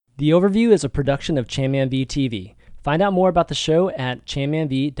The Overview is a production of ChanmanV TV. Find out more about the show at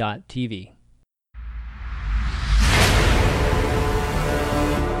chanmanv.tv.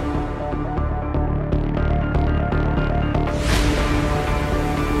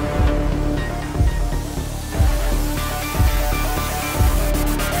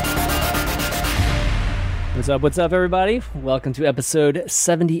 What's up, everybody? Welcome to episode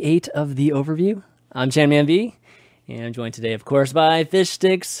 78 of The Overview. I'm ChanmanV, and I'm joined today, of course, by Fish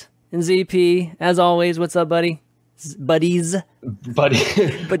Sticks and ZP. As always, what's up, buddies? We're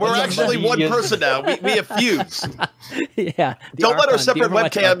actually one person now. We have fused. Yeah. Don't let our separate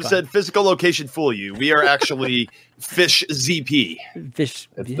webcams and physical location fool you. We are actually Fish ZP.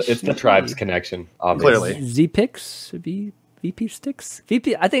 It's the tribe's connection, obviously. Clearly. Z-Pix? VP Sticks?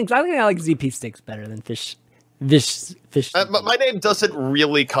 VP, I think I like ZP Sticks better than Fish. My name doesn't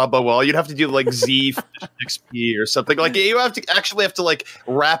really combo well. You'd have to do like Z Fish Sticks P or something. Like you have to like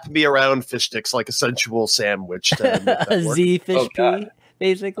wrap me around fish sticks like a sensual sandwich. Z Fish P,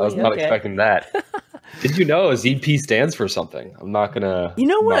 basically. I was not expecting that. Did you know ZP stands for something? I'm not gonna. You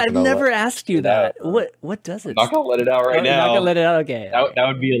know what? I've never asked you that. What does it? I'm not gonna let it out right now. Not gonna let it out. Okay. That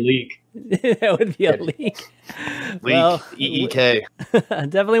would be a leak. That would be a leak. Well, EEK.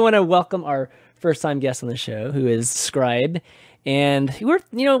 Definitely want to welcome our first-time guest on the show, who is Scr1be, and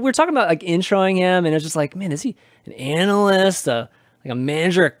we're talking about like introing him, and it's just like, man, is he an analyst, like a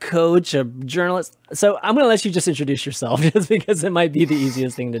manager, a coach, a journalist? So I'm going to let you just introduce yourself, just because it might be the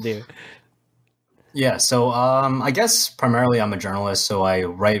easiest thing to do. Yeah, so I guess primarily I'm a journalist, so I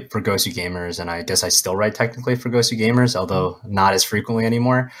write for Ghosty Gamers, and I guess I still write technically for Ghosty Gamers, although not as frequently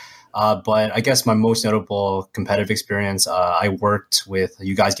anymore. But I guess my most notable competitive experience, I worked with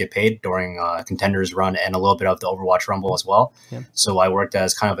You Guys Get Paid during Contenders run and a little bit of the Overwatch Rumble as well. Yeah. So I worked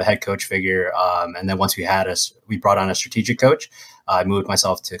as kind of a head coach figure. And then once we brought on a strategic coach, I moved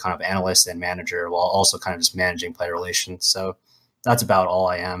myself to kind of analyst and manager while also kind of just managing player relations. So that's about all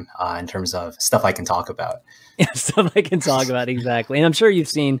I am in terms of stuff I can talk about. Yeah, stuff I can talk about, exactly. And I'm sure you've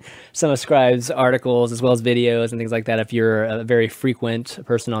seen some of Scr1be's articles as well as videos and things like that if you're a very frequent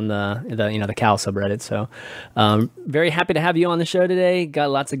person on the Cal subreddit. So very happy to have you on the show today.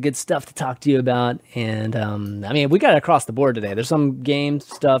 Got lots of good stuff to talk to you about. And we got it across the board today. There's some game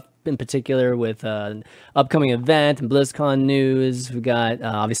stuff in particular with an upcoming event and BlizzCon news. We've got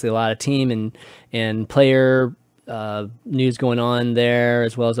obviously a lot of team and player news going on there,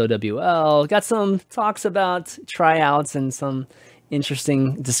 as well as OWL. Got some talks about tryouts and some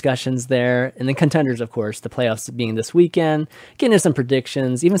interesting discussions there. And then Contenders, of course, the playoffs being this weekend. Getting into some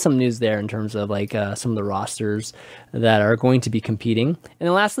predictions, even some news there in terms of like some of the rosters that are going to be competing. And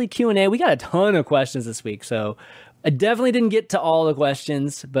then lastly, Q&A. We got a ton of questions this week, so I definitely didn't get to all the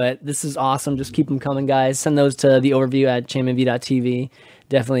questions, but this is awesome. Just keep them coming, guys. Send those to the overview at chanmanv.tv.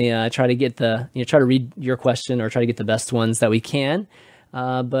 Definitely try to try to read your question or try to get the best ones that we can.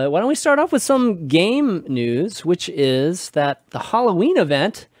 But why don't we start off with some game news, which is that the Halloween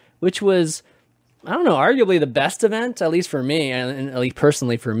event, which was, I don't know, arguably the best event, at least for me, and at least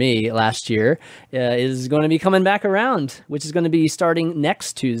personally for me last year, is going to be coming back around, which is going to be starting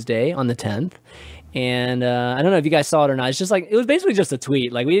next Tuesday on the 10th. And I don't know if you guys saw it or not. It's just like, it was basically just a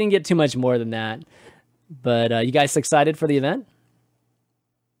tweet. Like, we didn't get too much more than that. But you guys excited for the event?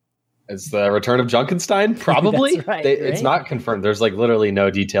 It's the return of Junkenstein, probably. That's right, It's not confirmed. There's like literally no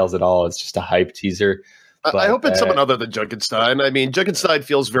details at all. It's just a hype teaser. I hope it's someone other than Junkenstein. I mean, Junkenstein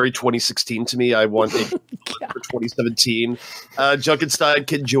feels very 2016 to me. I want it for 2017. Junkenstein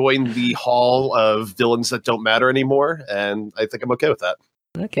can join the hall of villains that don't matter anymore, and I think I'm okay with that.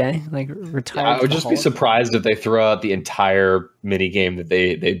 Okay, like retired. I would just be surprised if they throw out the entire mini game that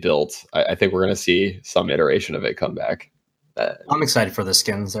they built. I think we're going to see some iteration of it come back. I'm excited for the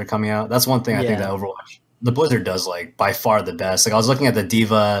skins that are coming out. That's one thing I think that Overwatch, the Blizzard does like by far the best. Like I was looking at the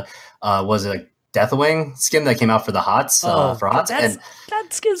Diva, was it like Deathwing skin that came out for the HOTS for HOTS? That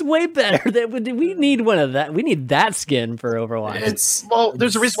skin's way better. We need one of that. We need that skin for Overwatch.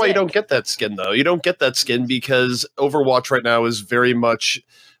 There's a reason why you don't get that skin though. You don't get that skin because Overwatch right now is very much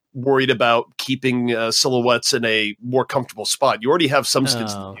worried about keeping silhouettes in a more comfortable spot. You already have some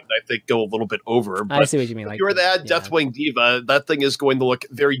skins that I think go a little bit over. But I see what you mean. Like, if you were to add Deathwing Diva, that thing is going to look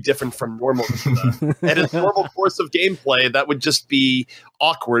very different from normal Diva. And its normal course of gameplay, that would just be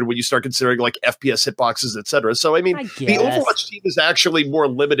awkward when you start considering like FPS hitboxes, etc. So I mean, the Overwatch team is actually more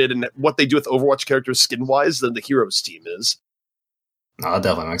limited in what they do with Overwatch characters skin-wise than the Heroes team is. No, that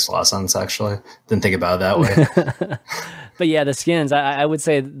definitely makes a lot of sense, actually. Didn't think about it that way. But yeah, the skins, I would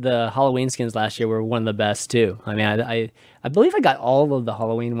say the Halloween skins last year were one of the best too. I mean, I believe I got all of the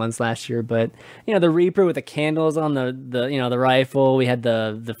Halloween ones last year, but the Reaper with the candles on the rifle, we had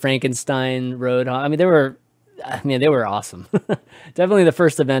the Frankenstein Roadhog. I mean, they were awesome. Definitely the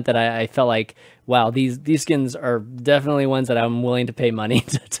first event that I felt like, wow, these skins are definitely ones that I'm willing to pay money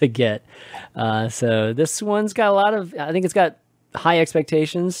to get. So this one's got I think it's got high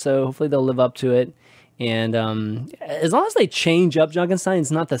expectations, so hopefully they'll live up to it. And as long as they change up Junkenstein, it's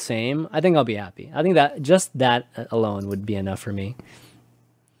not the same, I think I'll be happy. I think that just that alone would be enough for me.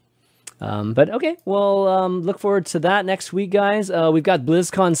 But okay, well, look forward to that next week, guys. We've got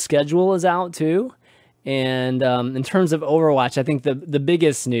BlizzCon schedule is out too. And in terms of Overwatch, I think the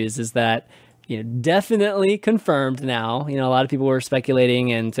biggest news is that definitely confirmed now. A lot of people were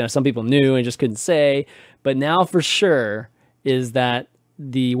speculating, and some people knew and just couldn't say. But now for sure is that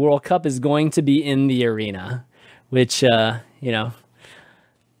the World Cup is going to be in the arena, which it's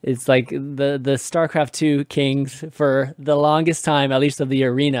like the StarCraft 2 kings for the longest time, at least of the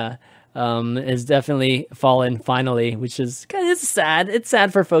arena, has definitely fallen finally, which is kind of sad. It's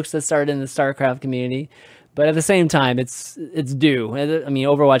sad for folks that started in the StarCraft community, but at the same time, it's due. I mean,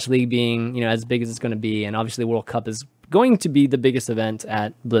 Overwatch League being as big as it's going to be, and obviously World Cup is going to be the biggest event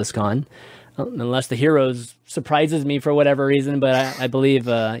at BlizzCon, unless the Heroes surprises me for whatever reason. But I believe,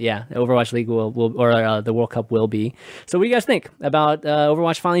 Overwatch League will or the World Cup will be. So, what do you guys think about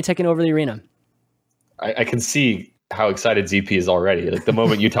Overwatch finally taking over the arena? I can see how excited ZP is already. Like the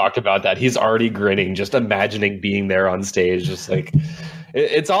moment you talked about that, he's already grinning, just imagining being there on stage. Just like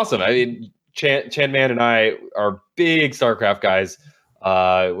it's awesome. I mean, Chan Man and I are big StarCraft guys.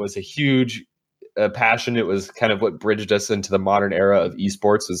 It was a huge passion. It was kind of what bridged us into the modern era of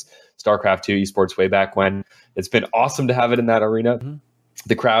esports. Was StarCraft 2 esports way back when. It's been awesome to have it in that arena. Mm-hmm.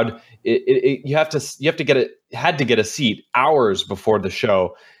 The crowd, you had to get a seat hours before the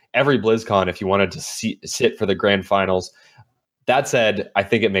show. Every BlizzCon, if you wanted to sit for the grand finals. That said, I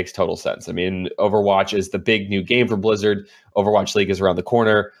think it makes total sense. I mean, Overwatch is the big new game for Blizzard. Overwatch League is around the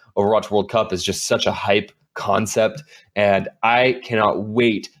corner. Overwatch World Cup is just such a hype concept. And I cannot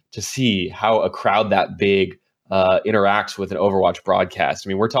wait to see how a crowd that big interacts with an Overwatch broadcast. I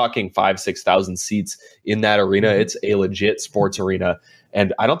mean, we're talking 5,000-6,000 seats in that arena. It's a legit sports arena.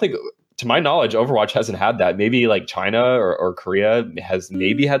 And I don't think, to my knowledge, Overwatch hasn't had that. Maybe like China or Korea has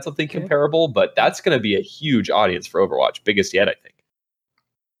maybe had something comparable, but that's going to be a huge audience for Overwatch. Biggest yet, I think.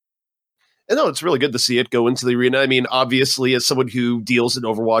 And no, it's really good to see it go into the arena. I mean, obviously, as someone who deals in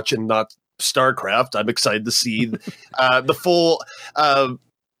Overwatch and not StarCraft, I'm excited to see the full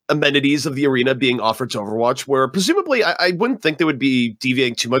amenities of the arena being offered to Overwatch, where presumably I wouldn't think they would be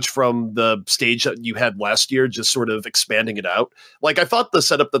deviating too much from the stage that you had last year, just sort of expanding it out. Like, I thought the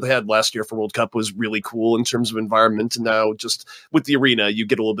setup that they had last year for World Cup was really cool in terms of environment, and now just with the arena, you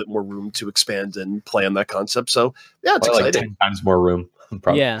get a little bit more room to expand and play on that concept. So, yeah, it's exciting. Like 10 times more room.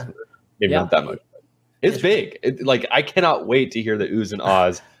 Probably. Yeah. Maybe not that much. It's big. I cannot wait to hear the oohs and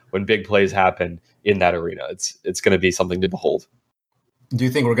ahs when big plays happen in that arena. It's going to be something to behold. Do you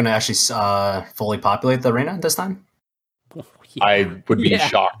think we're going to actually fully populate the arena this time? Yeah. I would be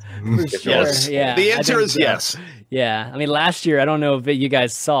shocked. For sure. Yes. Yeah. The answer is yes. Yeah. I mean, last year, I don't know if you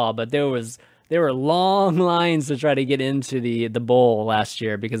guys saw, but there were long lines to try to get into the bowl last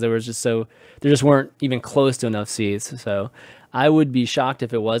year because there just weren't even close to enough seats. So I would be shocked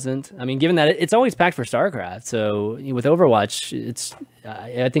if it wasn't. I mean, given that it's always packed for StarCraft, so with Overwatch,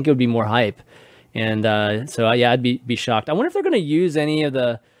 I think it would be more hype. And I'd be shocked. I wonder if they're going to use any of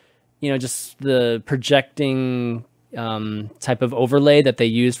the, just the projecting type of overlay that they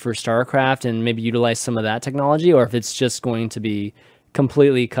used for StarCraft and maybe utilize some of that technology, or if it's just going to be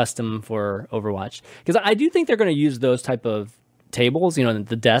completely custom for Overwatch. Because I do think they're going to use those type of tables,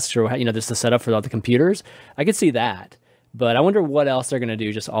 the desks or, just the setup for all the computers. I could see that. But I wonder what else they're going to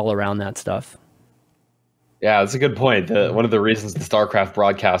do just all around that stuff. Yeah, that's a good point. One of the reasons the StarCraft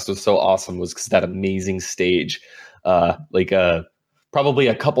broadcast was so awesome was because that amazing stage, probably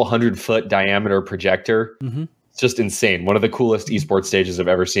a couple 100-foot diameter projector. Mm-hmm. It's just insane. One of the coolest esports stages I've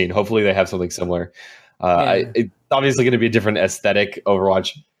ever seen. Hopefully they have something similar. It's obviously going to be a different aesthetic.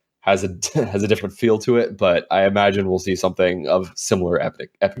 Overwatch has a different feel to it, but I imagine we'll see something of similar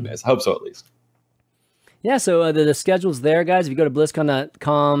epicness. I hope so, at least. Yeah, so the schedule's there, guys. If you go to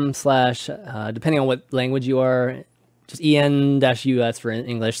blizzcon.com / depending on what language you are, just en-us for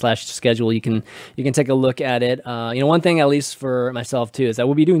English /schedule, you can take a look at it. One thing, at least for myself too, is that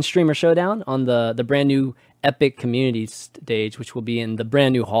we'll be doing Streamer Showdown on the brand new epic community stage, which will be in the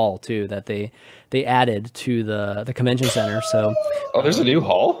brand new hall too that they added to the convention center. So there's a new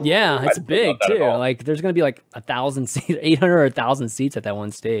hall. Yeah, it's big too. Like there's going to be like 1,000 seats, 800 or 1,000 seats at that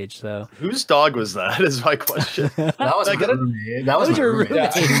one stage. So whose dog was that? Is my question. That was your roommate.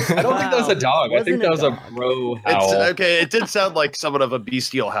 Yeah, I don't think that was a dog. I think that was a bro howl. Okay, it did sound like somewhat of a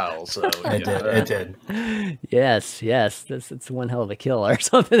bestial howl. So it did. Yes. It's one hell of a kill or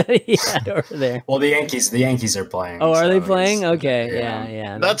something that he had over there. Well, the Yankees are playing. Oh, are they playing? Okay,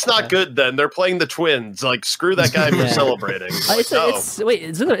 yeah. That's not good. Then they're playing the Twins. Like, screw that guy for celebrating. Like,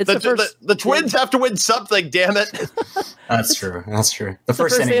 the Twins have to win something. Damn it! That's true. The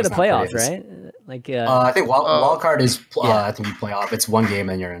first day of the playoffs, right? Like, I think wild card is. I think you play off. It's one game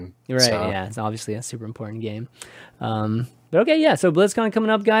and you're in. You're right. So. Yeah, it's obviously a super important game. But okay, yeah. So BlizzCon coming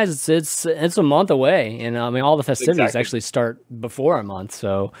up, guys. It's a month away, and I mean all the festivities actually start before a month.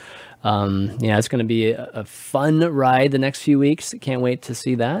 So, it's going to be a fun ride the next few weeks. Can't wait to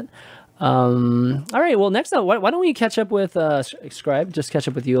see that. All right. Well, next up, why don't we catch up with Scr1be? Just catch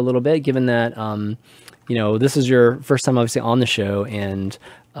up with you a little bit, given that this is your first time obviously on the show, and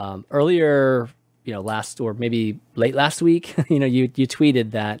earlier, last or maybe late last week, you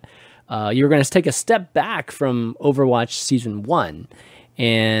tweeted that. You were going to take a step back from Overwatch Season 1.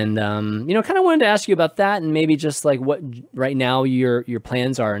 And, kind of wanted to ask you about that and maybe just like what right now your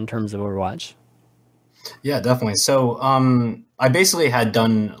plans are in terms of Overwatch. Yeah, definitely. So I basically had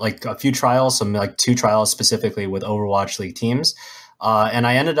done like a few trials, some like 2 trials specifically with Overwatch League teams. And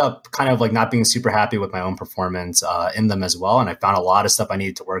I ended up kind of like not being super happy with my own performance in them as well. And I found a lot of stuff I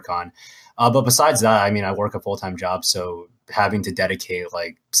needed to work on. But besides that, I mean, I work a full-time job, so having to dedicate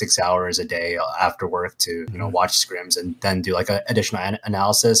like 6 hours a day after work to, watch scrims and then do like an additional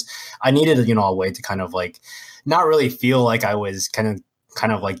analysis. I needed, a way to kind of like not really feel like I was kind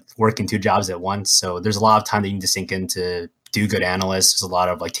of like working 2 jobs at once. So there's a lot of time that you need to sink in to do good analysts. There's a lot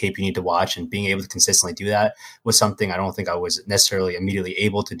of like tape you need to watch, and being able to consistently do that was something I don't think I was necessarily immediately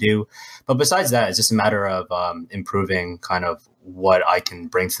able to do. But besides that, it's just a matter of improving kind of what I can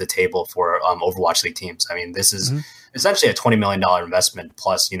bring to the table for Overwatch League teams. I mean, this is essentially a $20 million investment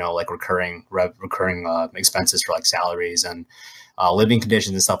plus, like recurring expenses for like salaries and living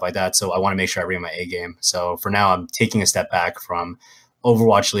conditions and stuff like that. So I want to make sure I bring my A game. So for now, I'm taking a step back from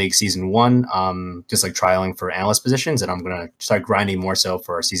Overwatch League Season 1, just like trialing for analyst positions, and I'm going to start grinding more so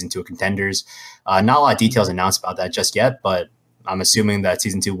for Season 2 of Contenders. Not a lot of details announced about that just yet, but I'm assuming that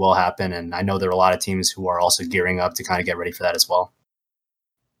Season 2 will happen, and I know there are a lot of teams who are also gearing up to kind of get ready for that as well.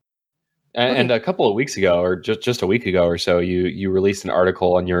 And a couple of weeks ago, or just a week ago or so, you released an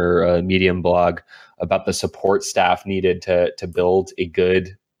article on your Medium blog about the support staff needed to build a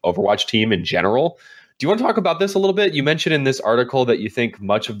good Overwatch team in general. Do you want to talk about this a little bit? You mentioned in this article that you think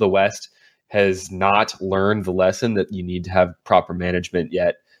much of the West has not learned the lesson that you need to have proper management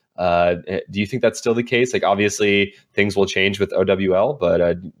yet. Do you think that's still the case? Like, obviously, things will change with OWL,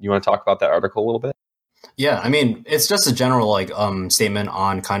 but you want to talk about that article a little bit? Yeah, I mean, it's just a general statement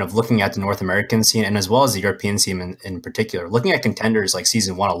on kind of looking at the North American scene and as well as the European scene in particular. Looking at Contenders like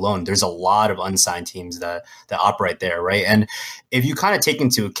Season 1 alone, there's a lot of unsigned teams that operate there, right? And if you kind of take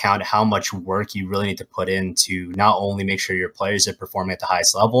into account how much work you really need to put in to not only make sure your players are performing at the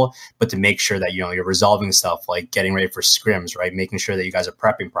highest level, but to make sure that you're resolving stuff like getting ready for scrims, right? Making sure that you guys are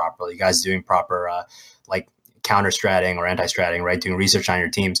prepping properly, you guys doing proper counter-stratting or anti-stratting, right? Doing research on your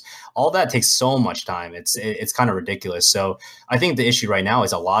teams. All that takes so much time. It's kind of ridiculous. So I think the issue right now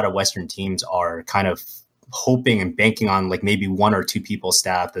is a lot of Western teams are kind of hoping and banking on like maybe 1 or 2 people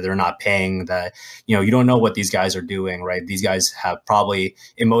staff that they're not paying, that, you don't know what these guys are doing, right? These guys have probably,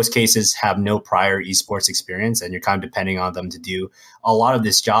 in most cases, have no prior esports experience, and you're kind of depending on them to do a lot of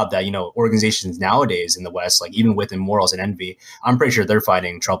this job that, organizations nowadays in the West, like even with Immortals and Envy, I'm pretty sure they're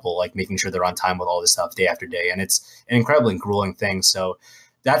finding trouble, like making sure they're on time with all this stuff day after day. And it's an incredibly grueling thing. So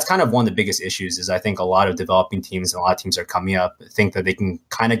that's kind of one of the biggest issues is I think a lot of developing teams and a lot of teams that are coming up think that they can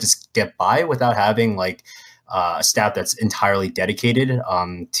kind of just get by without having like a staff that's entirely dedicated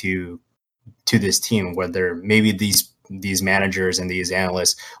to this team, whether maybe these managers and these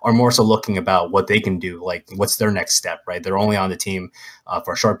analysts are more so looking about what they can do, like what's their next step, right? They're only on the team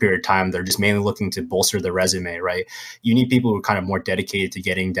for a short period of time. They're just mainly looking to bolster their resume, right? You need people who are kind of more dedicated to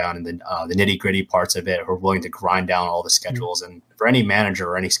getting down in the nitty gritty parts of it, who are willing to grind down all the schedules. And for any manager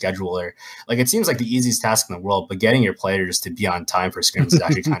or any scheduler, like it seems like the easiest task in the world, but getting your players to be on time for scrims is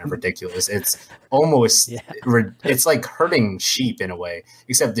actually kind of ridiculous. It's almost, it's like herding sheep in a way,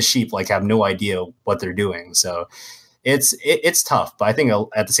 except the sheep like have no idea what they're doing. So it's tough, but I think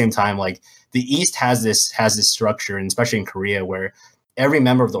at the same time, like the East has this structure, and especially in Korea, where every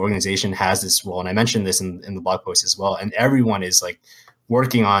member of the organization has this role. And I mentioned this in the blog post as well. And everyone is like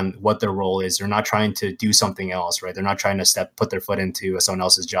working on what their role is. They're not trying to do something else, right? They're not trying to put their foot into someone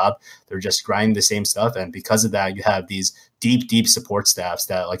else's job. They're just grinding the same stuff. And because of that, you have these deep support staffs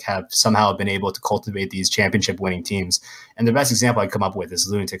that like have somehow been able to cultivate these championship winning teams. And the best example I come up with is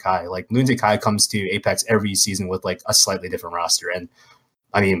Lunatic High. Like Lunatic High comes to Apex every season with like a slightly different roster. And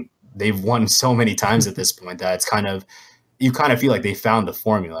I mean, they've won so many times at this point that it's you kind of feel like they found the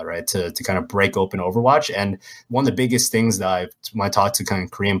formula, right, to kind of break open Overwatch. And one of the biggest things that when I talk to kind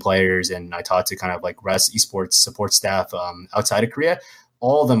of Korean players and I talk to kind of like rest esports support staff outside of Korea,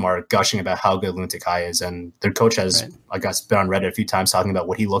 all of them are gushing about how good Lunatic High is. And their coach has, I guess, been on Reddit a few times talking about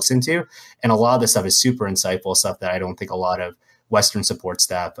what he looks into. And a lot of this stuff is super insightful stuff that I don't think a lot of Western support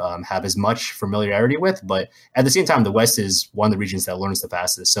staff have as much familiarity with. But at the same time, the West is one of the regions that learns the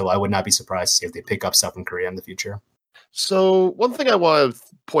fastest. So I would not be surprised to see if they pick up stuff in Korea in the future. So one thing I want to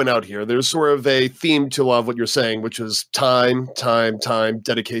point out here, there's sort of a theme to a lot of what you're saying, which is time,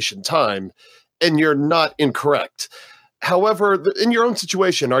 dedication, time, and you're not incorrect. However, in your own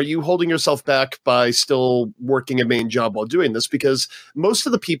situation, are you holding yourself back by still working a main job while doing this? Because most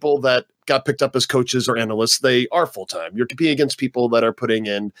of the people that got picked up as coaches or analysts, they are full-time. You're competing against people that are putting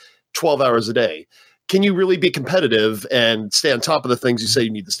in 12 hours a day. Can you really be competitive and stay on top of the things you say you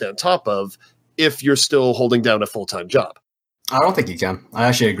need to stay on top of if you're still holding down a full-time job? I don't think you can. I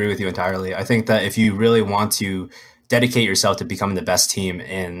actually agree with you entirely. I think that if you really want to dedicate yourself to becoming the best team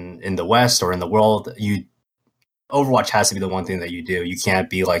in the West or in the world, Overwatch has to be the one thing that you do. You can't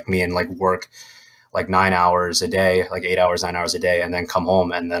be like me and like work like 9 hours a day, like 8 hours, 9 hours a day, and then come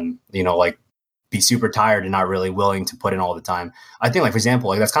home and then, like be super tired and not really willing to put in all the time. I think, like, for example,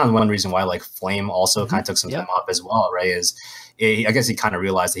 like that's kind of one reason why like Flame also kind of took some time off as well, right? I guess he kind of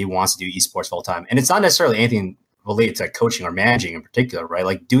realized that he wants to do esports full time. And it's not necessarily anything related to like coaching or managing in particular, right?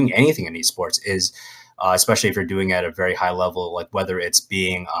 Like doing anything in esports is, especially if you're doing it at a very high level, like whether it's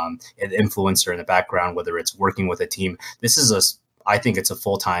being an influencer in the background, whether it's working with a team, I think it's a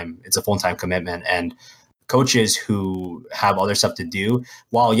full-time commitment. And coaches who have other stuff to do,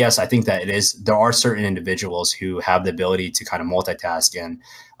 while yes, I think that there are certain individuals who have the ability to kind of multitask and,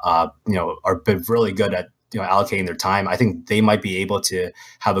 are really good at, allocating their time. I think they might be able to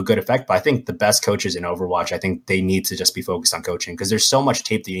have a good effect, but I think the best coaches in Overwatch, I think they need to just be focused on coaching because there's so much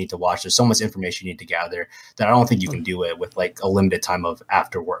tape that you need to watch. There's so much information you need to gather that I don't think you can do it with like a limited time of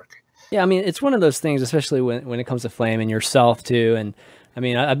after work. Yeah. I mean, it's one of those things, especially when it comes to Flame and yourself too. And I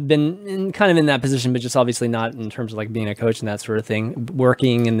mean, I've been kind of in that position, but just obviously not in terms of like being a coach and that sort of thing,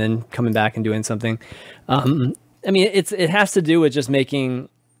 working and then coming back and doing something. I mean, it has to do with just making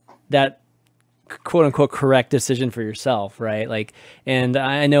that quote unquote correct decision for yourself, right? Like, and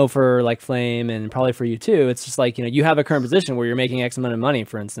I know for like Flame and probably for you too, it's just like, you have a current position where you're making X amount of money,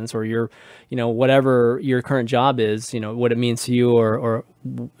 for instance, or you're, whatever your current job is, what it means to you or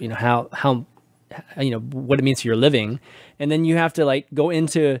how what it means to your living. And then you have to like go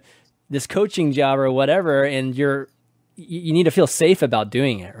into this coaching job or whatever, and you need to feel safe about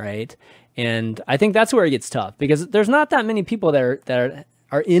doing it, right? And I think that's where it gets tough because there's not that many people that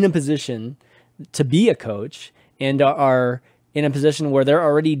are in a position to be a coach and are in a position where they're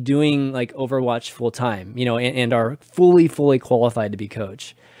already doing like Overwatch full time, and are fully qualified to be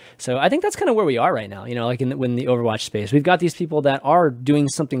coach. So I think that's kind of where we are right now, like in the Overwatch space. We've got these people that are doing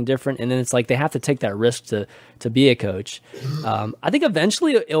something different, and then it's like they have to take that risk to be a coach. I think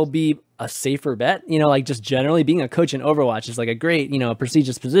eventually it'll be a safer bet, like just generally being a coach in Overwatch is like a great,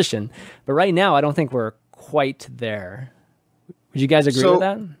 prestigious position. But right now, I don't think we're quite there. Would you guys agree with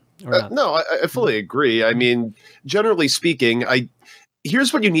that? No, I fully agree. I mean, generally speaking,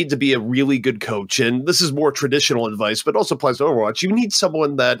 here's what you need to be a really good coach. And this is more traditional advice, but also applies to Overwatch. You need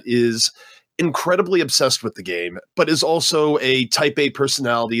someone that is incredibly obsessed with the game, but is also a type A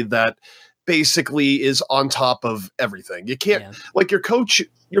personality that basically is on top of everything. You can't, like your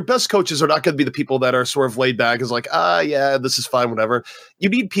best coaches are not going to be the people that are sort of laid back as like, yeah, this is fine, whatever. You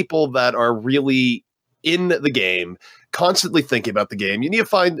need people that are really in the game, constantly thinking about the game. You need to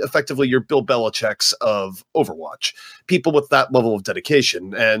find effectively your Bill Belichick's of Overwatch, people with that level of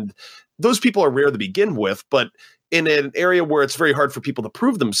dedication. And those people are rare to begin with, but in an area where it's very hard for people to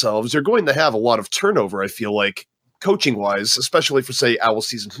prove themselves, you're going to have a lot of turnover, I feel like, coaching wise, especially for say OWL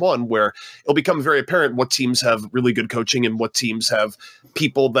Season 1, where it'll become very apparent what teams have really good coaching and what teams have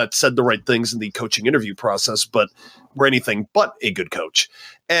people that said the right things in the coaching interview process, but were anything but a good coach.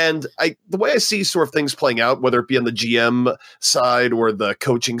 And the way I see sort of things playing out, whether it be on the GM side or the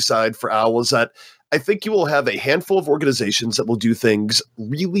coaching side for OWL, is that I think you will have a handful of organizations that will do things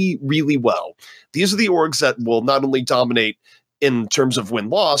really, really well. These are the orgs that will not only dominate in terms of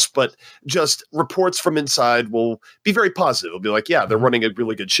win-loss, but just reports from inside will be very positive. It'll be like, yeah, they're running a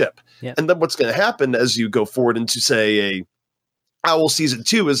really good ship. Yeah. And then what's going to happen as you go forward into, say, a Owl season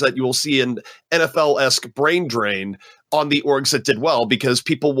 2 is that you will see an NFL-esque brain drain on the orgs that did well, because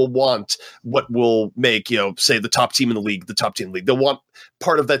people will want what will make, say the top team in the league, They'll want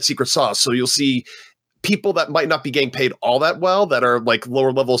part of that secret sauce. So you'll see people that might not be getting paid all that well, that are like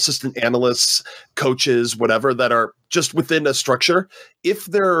lower level assistant analysts, coaches, whatever, that are just within a structure. If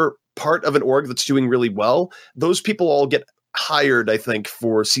they're part of an org that's doing really well, those people all get hired, I think,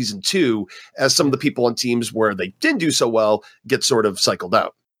 for season 2, as some of the people on teams where they didn't do so well get sort of cycled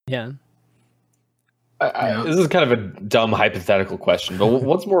out. Yeah. This is kind of a dumb hypothetical question, but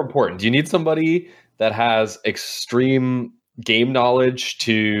what's more important? Do you need somebody that has extreme game knowledge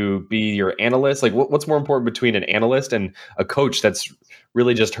to be your analyst? Like, what's more important between an analyst and a coach that's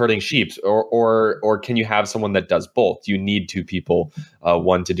really just herding sheep, or can you have someone that does both? You need two people,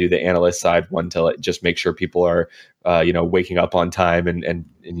 one to do the analyst side, one to just make sure people are, waking up on time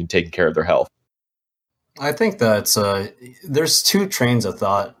and taking care of their health. I think that there's two trains of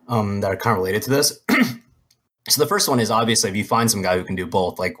thought that are kind of related to this. So the first one is, obviously, if you find some guy who can do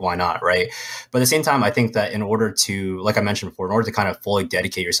both, like, why not, right? But at the same time, I think that in order to, like I mentioned before, in order to kind of fully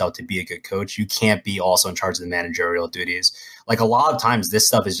dedicate yourself to be a good coach, you can't be also in charge of the managerial duties. Like, a lot of times, this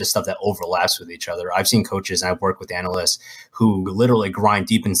stuff is just stuff that overlaps with each other. I've seen coaches, and I've worked with analysts who literally grind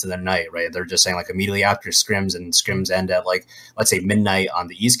deep into the night, right? They're just saying, like, immediately after scrims, and scrims end at, like, let's say midnight on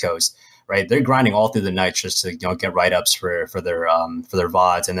the East Coast, right? They're grinding all through the night just to get write-ups for their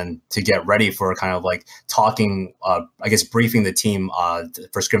VODs, and then to get ready for kind of like talking, briefing the team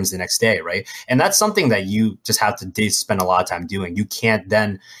for scrims the next day, right? And that's something that you just have to spend a lot of time doing. You can't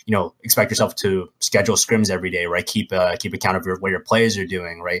then expect yourself to schedule scrims every day, right? Keep account of what your players are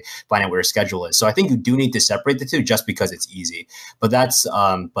doing, right? Find out where your schedule is. So I think you do need to separate the two, just because it's easy. But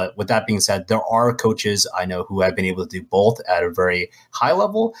but with that being said, there are coaches I know who have been able to do both at a very high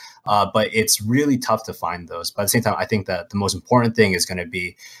level. But it's really tough to find those. But at the same time, I think that the most important thing is going to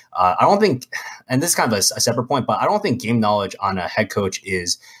be, I don't think, and this is kind of a separate point, but I don't think game knowledge on a head coach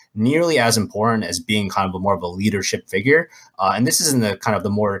is nearly as important as being kind of more of a leadership figure. And this is in the kind of the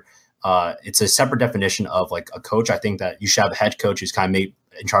more, it's a separate definition of like a coach. I think that you should have a head coach who's kind of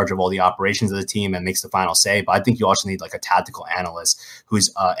in charge of all the operations of the team and makes the final say. But I think you also need like a tactical analyst who's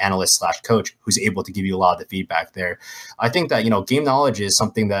analyst/coach who's able to give you a lot of the feedback there. I think that, game knowledge is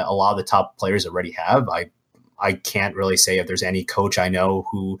something that a lot of the top players already have. I can't really say if there's any coach I know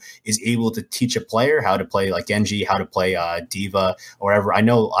who is able to teach a player how to play like Genji, how to play Diva or whatever. I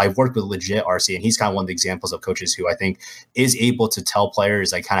know I've worked with legit RC, and he's kind of one of the examples of coaches who I think is able to tell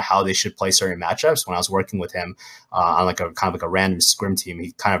players like kind of how they should play certain matchups. When I was working with him on like a kind of like a random scrim team,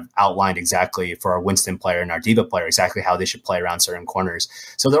 he kind of outlined exactly for our Winston player and our Diva player exactly how they should play around certain corners.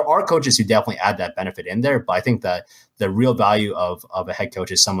 So there are coaches who definitely add that benefit in there, but I think that the real value of a head coach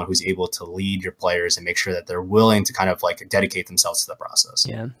is someone who's able to lead your players and make sure that they're willing to kind of like dedicate themselves to the process.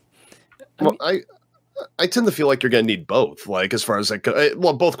 Yeah. I tend to feel like you're going to need both, like as far as like,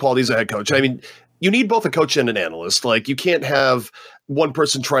 both qualities of head coach. I mean, you need both a coach and an analyst. Like you can't have one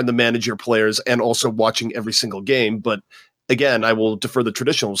person trying to manage your players and also watching every single game. But again, I will defer the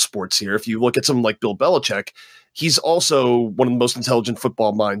traditional sports here. If you look at someone like Bill Belichick, he's also one of the most intelligent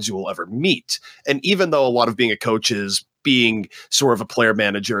football minds you will ever meet. And even though a lot of being a coach is being sort of a player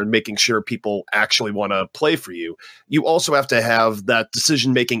manager and making sure people actually want to play for you, you also have to have that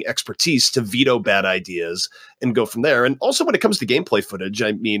decision-making expertise to veto bad ideas and go from there. And also when it comes to gameplay footage,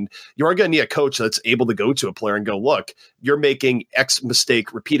 I mean, you are going to need a coach that's able to go to a player and go, look, you're making X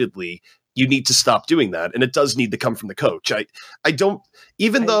mistake repeatedly. You need to stop doing that. And it does need to come from the coach.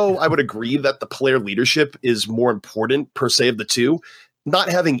 Though I would agree that the player leadership is more important per se of the two,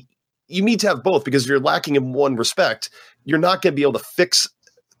 you need to have both, because if you're lacking in one respect, you're not going to be able to fix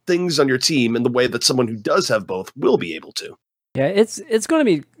things on your team in the way that someone who does have both will be able to. Yeah, it's going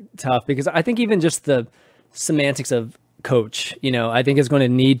to be tough, because I think even just the semantics of coach, I think is going to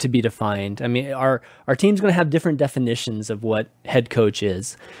need to be defined. I mean, our team's going to have different definitions of what head coach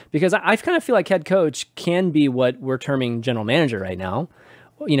is, because I kind of feel like head coach can be what we're terming general manager right now,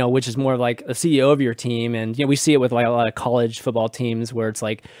 which is more like a CEO of your team. And, we see it with like a lot of college football teams where it's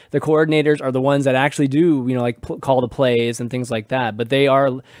like the coordinators are the ones that actually do, call the plays and things like that. But they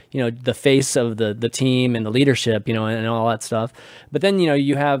are, the face of the team and the leadership, and all that stuff. But then,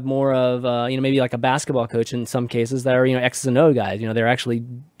 you have more of, maybe like a basketball coach in some cases that are, X's and O guys, they're actually,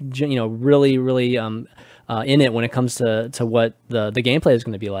 really, really, in it when it comes to what the gameplay is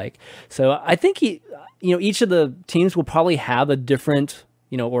going to be like. So I think each of the teams will probably have a different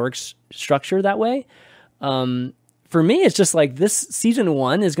org structure that way. for me, it's just like this season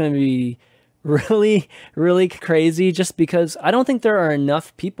 1 is going to be really, really crazy just because I don't think there are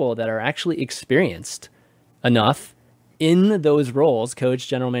enough people that are actually experienced enough in those roles, coach,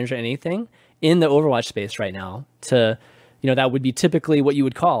 general manager, anything, in the Overwatch space right now to, that would be typically what you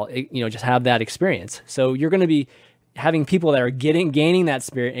would call, just have that experience. So you're going to be having people that are gaining that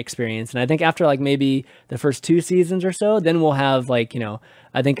experience. And I think after like maybe the first 2 seasons or so, then we'll have like,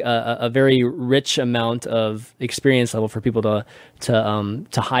 I think a very rich amount of experience level for people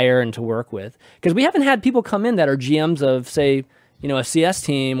to hire and to work with. Because we haven't had people come in that are GMs of, say, a CS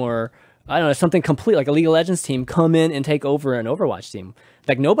team or I don't know, something complete like a League of Legends team come in and take over an Overwatch team.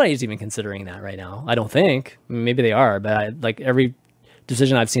 Like nobody's even considering that right now. I don't think. Maybe they are, but every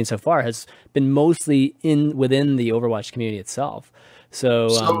decision I've seen so far has been mostly within the Overwatch community itself.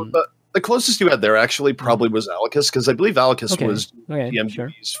 So the closest you had there actually probably was Alicus, because I believe Alicus was the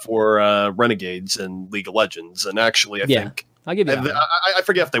MVPs for Renegades and League of Legends, and actually I think I'll give you that. I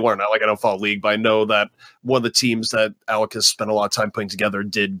forget if they were or not. Like I don't follow League, but I know that one of the teams that Alicus spent a lot of time putting together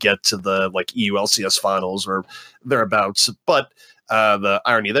did get to the like EU LCS finals or thereabouts. But the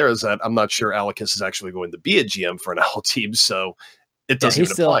irony there is that I'm not sure Alicus is actually going to be a GM for an OWL team, so it doesn't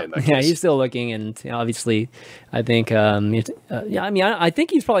even apply in that case. Yeah, he's still looking, and obviously, I think, I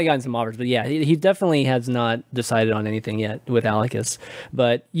think he's probably gotten some offers, but yeah, he definitely has not decided on anything yet with Alicus.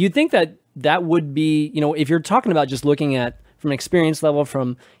 But you'd think that would be, if you're talking about just looking at from an experience level,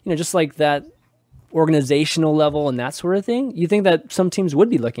 from, just like that organizational level and that sort of thing, you think that some teams would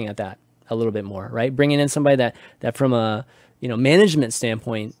be looking at that a little bit more, right? Bringing in somebody that from a, management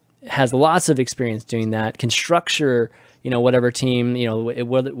standpoint has lots of experience doing that, can structure, whatever team,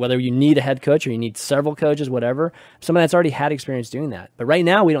 whether you need a head coach or you need several coaches, whatever, somebody that's already had experience doing that. But right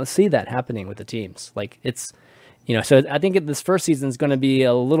now we don't see that happening with the teams. Like it's, so I think this first season is going to be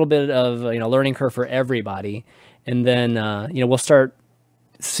a little bit of, learning curve for everybody. And then, we'll start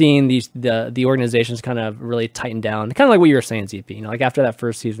seeing the organizations kind of really tighten down, kind of like what you were saying, ZP, like after that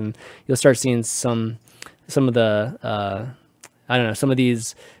first season, you'll start seeing some of the, some of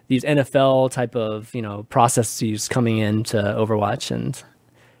these NFL type of, processes coming into Overwatch. And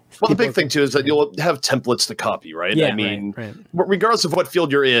well, the big thing too is that you'll have templates to copy, right? Yeah, I mean, right. Regardless of what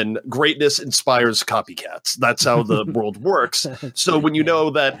field you're in, greatness inspires copycats. That's how the world works. So when you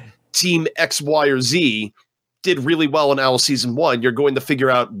know that team X, Y, or Z did really well in OWL Season 1, you're going to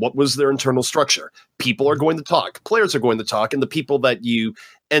figure out what was their internal structure. People are going to talk. Players are going to talk. And the people that you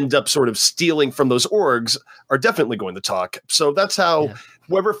end up sort of stealing from those orgs are definitely going to talk. So that's how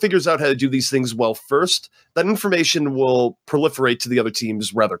whoever figures out how to do these things well first, that information will proliferate to the other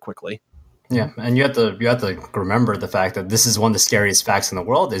teams rather quickly. Yeah, and you have to remember the fact that this is one of the scariest facts in the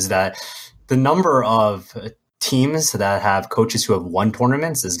world, is that the number of teams that have coaches who have won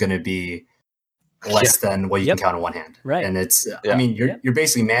tournaments is going to be less than what you can count on one hand. Right. And it's, I mean, you're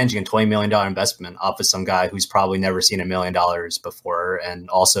basically managing a $20 million investment off of some guy who's probably never seen $1 million before, and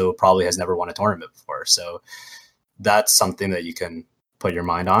also probably has never won a tournament before. So that's something that you can put your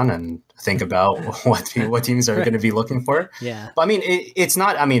mind on and think about what teams are going to be looking for. Yeah. But I mean, it's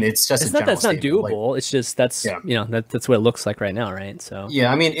not just that's not doable. Like, it's just, that's what it looks like right now. Right. So,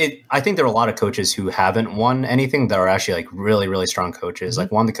 yeah, I mean, I think there are a lot of coaches who haven't won anything that are actually like really, really strong coaches. Mm-hmm.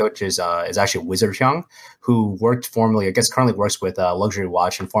 Like one of the coaches is actually Wizard Hyung, who currently works with Luxury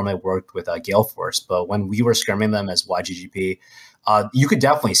Watch and formerly worked with Gale Force. But when we were scrimming them as YGGP, you could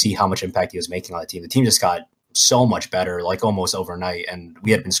definitely see how much impact he was making on the team. The team just got so much better, like almost overnight, and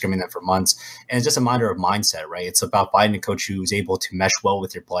we had been scrimming them for months. And it's just a matter of mindset, right? It's about finding a coach who's able to mesh well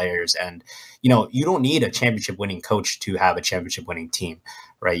with your players. And you don't need a championship winning coach to have a championship winning team,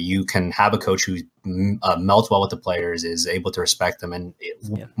 right? You can have a coach who melts well with the players, is able to respect them, and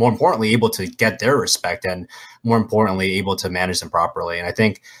more importantly, able to get their respect, and more importantly, able to manage them properly. And I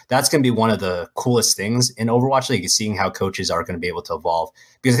think that's going to be one of the coolest things in Overwatch League, is seeing how coaches are going to be able to evolve.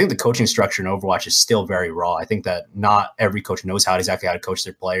 Because I think the coaching structure in Overwatch is still very raw. I think that not every coach knows exactly how to coach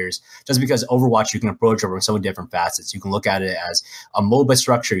their players. Just because Overwatch, you can approach over so many different facets. You can look at it as a MOBA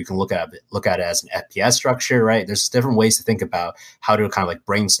structure. You can look at it as an FPS structure, right? There's different ways to think about how to kind of like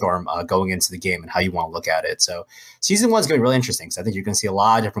brainstorm going into the game and how you want to look at it. So season 1 is going to be really interesting, because I think you're going to see a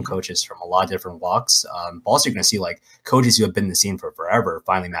lot of different coaches from a lot of different walks. Also, you're going to see like coaches who have been in the scene for forever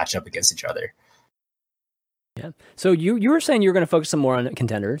finally match up against each other. Yeah. So you were saying you're going to focus some more on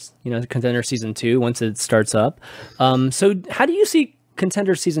Contenders, Contenders Season 2 once it starts up. So how do you see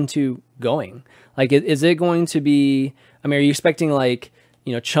Contenders Season 2 going? Like, is it going to be, are you expecting like,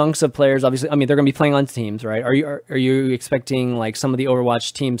 chunks of players? Obviously, they're going to be playing on teams, right? Are you expecting like some of the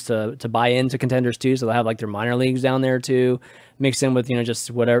Overwatch teams to buy into Contenders too? So they'll have like their minor leagues down there too. mixed in with, just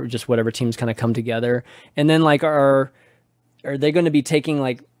whatever teams kind of come together. And then like, are they going to be taking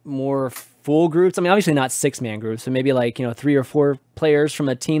like more full groups? I mean, obviously not 6-man groups, so maybe like, 3 or 4 players from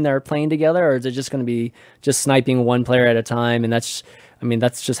a team that are playing together, or is it just going to be just sniping one player at a time? And that's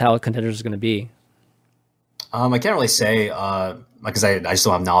just how Contenders is going to be. I can't really say, because I just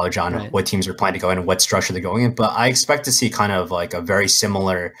don't have knowledge on what teams are planning to go in and what structure they're going in, but I expect to see kind of like a very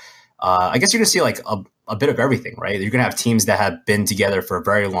similar, I guess you're going to see like a bit of everything, right? You're going to have teams that have been together for a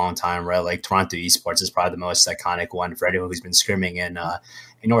very long time, right? Like Toronto Esports is probably the most iconic one for anyone who's been scrimming in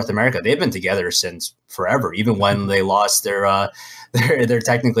North America. They've been together since forever, even when they lost their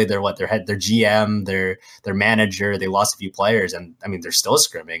technically their GM, their manager. They lost a few players, and I mean they're still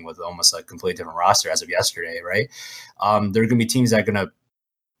scrimming with almost a completely different roster as of yesterday, right? There are going to be teams that are going to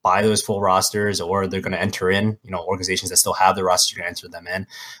buy those full rosters, or they're going to enter in, organizations that still have the rosters, you're going to enter them in.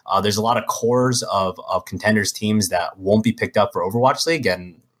 There's a lot of cores of Contenders teams that won't be picked up for Overwatch League,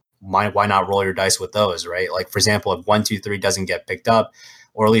 and why not roll your dice with those, right? Like, for example, if 1, 2, 3 doesn't get picked up,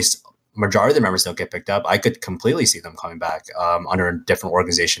 or at least majority of the members don't get picked up, I could completely see them coming back under a different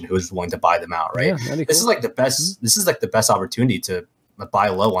organization who's willing to buy them out, right? Yeah, this is like the best. This is like the best opportunity to buy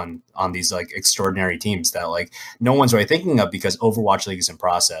low on these like extraordinary teams that like no one's really thinking of, because Overwatch League is in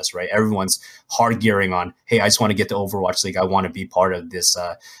process, right? Everyone's hard gearing on, hey, I just want to get to Overwatch League. I want to be part of this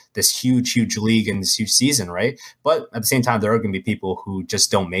huge league and this huge season, right? But at the same time, there are going to be people who just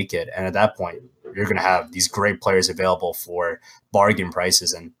don't make it, and at that point, you're going to have these great players available for bargain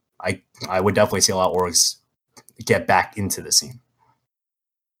prices, and I would definitely see a lot of orgs get back into the scene.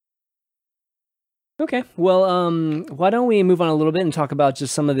 Okay, well, why don't we move on a little bit and talk about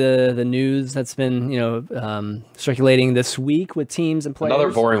just some of the news that's been, circulating this week with teams and players.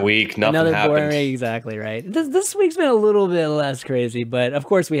 Another boring week. Nothing happened. Exactly right. This week's been a little bit less crazy, but of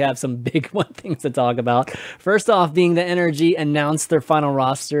course we have some big things to talk about. First off, being the NRG announced their final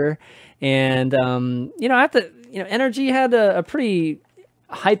roster, and NRG had a pretty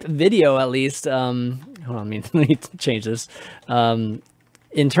hype video, at least. Hold on, let me change this.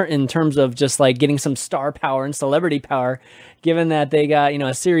 In terms of just like getting some star power and celebrity power, given that they got,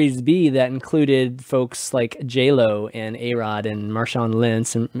 a Series B that included folks like J-Lo and A-Rod and Marshawn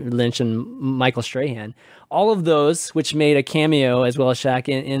Lynch and Michael Strahan. All of those, which made a cameo as well as Shaq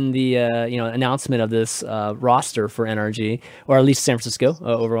in the announcement of this roster for NRG, or at least San Francisco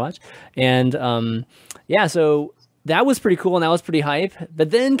Overwatch. And so that was pretty cool, and that was pretty hype.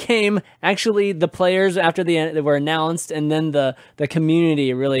 But then came actually the players after they were announced, and then the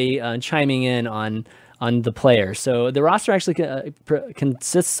community really chiming in on the players. So the roster actually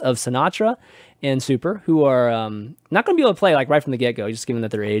consists of Sinatra and Super, who are not going to be able to play like right from the get-go, just given that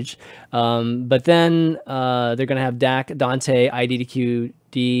their age. But then they're going to have Dak, Dante,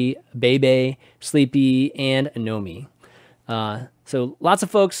 IDQD, Bebe, Sleepy, and Nomi. So lots of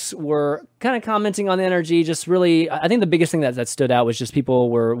folks were kind of commenting on the NRG. Just really, I think the biggest thing that stood out was just people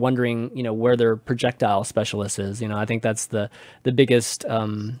were wondering, where their projectile specialist is. I think that's the biggest,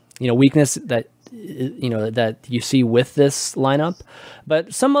 weakness that, that you see with this lineup.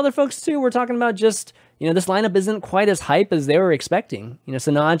 But some other folks too were talking about just, this lineup isn't quite as hype as they were expecting.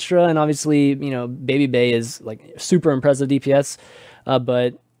 Sinatra and obviously, Baby Bay is like super impressive DPS,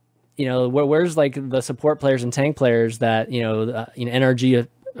 but where's like the support players and tank players that, NRG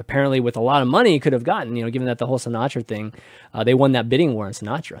apparently with a lot of money could have gotten, given that the whole Sinatra thing, they won that bidding war in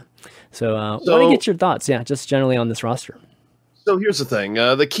Sinatra. So I want to get your thoughts, just generally on this roster. So here's the thing.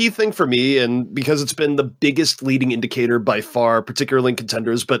 The key thing for me, and because it's been the biggest leading indicator by far, particularly in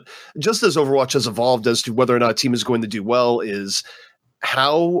Contenders, but just as Overwatch has evolved as to whether or not a team is going to do well, is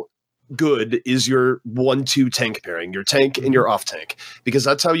how good is your 1-2 tank pairing, your tank and your off tank, because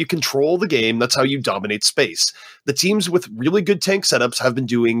that's how you control the game. That's how you dominate space. The teams with really good tank setups have been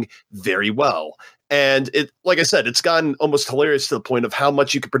doing very well. And it, like I said, it's gotten almost hilarious to the point of how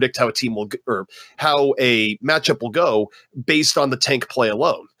much you can predict how a team will, or how a matchup will go based on the tank play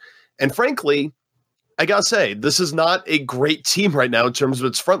alone. And frankly, I gotta say, this is not a great team right now in terms of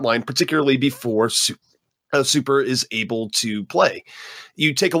its front line, particularly before Super is able to play.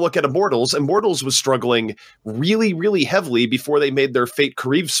 You take a look at Immortals. Immortals was struggling really, really heavily before they made their Fate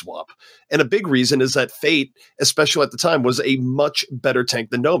Kariv swap. And a big reason is that Fate, especially at the time, was a much better tank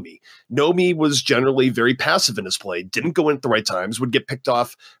than Nomi. Nomi was generally very passive in his play, didn't go in at the right times, would get picked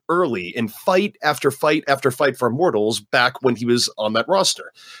off early in fight after fight after fight for Immortals back when he was on that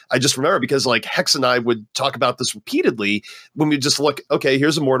roster. I just remember because like Hex and I would talk about this repeatedly when we just look, okay,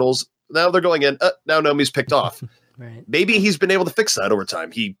 here's Immortals. Now they're going in. Now Nomi's picked off. Right. Maybe he's been able to fix that over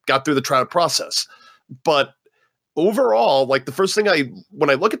time. He got through the trial process. But overall, like the first thing when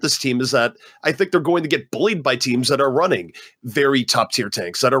I look at this team is that I think they're going to get bullied by teams that are running very top tier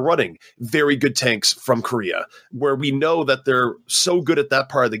tanks, that are running very good tanks from Korea, where we know that they're so good at that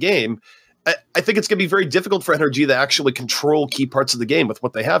part of the game. I think it's going to be very difficult for NRG to actually control key parts of the game with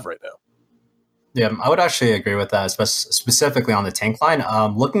what they have right now. Yeah, I would actually agree with that, specifically on the tank line.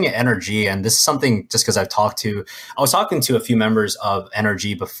 Looking at NRG, and this is something just because I was talking to a few members of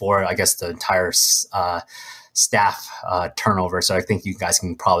NRG before, I guess, the entire staff turnover. So I think you guys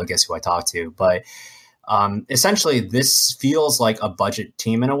can probably guess who I talked to. But essentially, this feels like a budget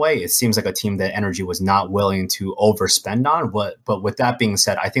team in a way. It seems like a team that NRG was not willing to overspend on. But with that being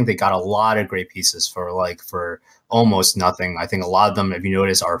said, I think they got a lot of great pieces for almost nothing. I think a lot of them, if you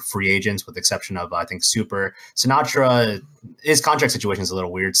notice, are free agents, with the exception of, I think, Super. Sinatra, his contract situation is a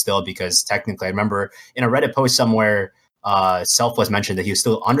little weird still, because technically, I remember in a Reddit post somewhere, Selfless mentioned that he was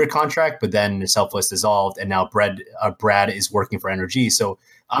still under contract, but then Selfless dissolved, and now Brad is working for NRG. So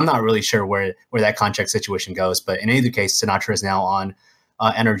I'm not really sure where that contract situation goes. But in either case, Sinatra is now on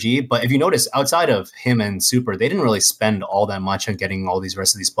NRG. But if you notice, outside of him and Super, they didn't really spend all that much on getting all these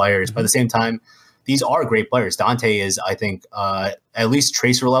rest of these players. Mm-hmm. But at the same time, these are great players. Dante is, I think, at least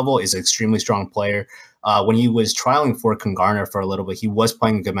Tracer level, is an extremely strong player. When he was trialing for Congarner for a little bit, he was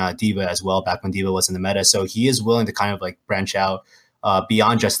playing a good amount of Diva as well, back when Diva was in the meta. So he is willing to kind of like branch out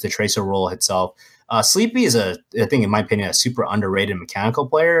beyond just the Tracer role itself. Scr1be is I think, in my opinion, a super underrated mechanical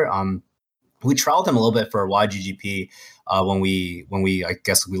player. We trialed him a little bit for YGGP when we I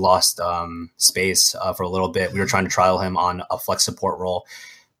guess we lost space for a little bit. We were trying to trial him on a flex support role,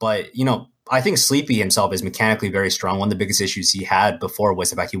 but I think Scr1be himself is mechanically very strong. One of the biggest issues he had before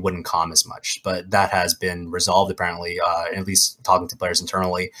was the fact he wouldn't calm as much, but that has been resolved apparently, at least talking to players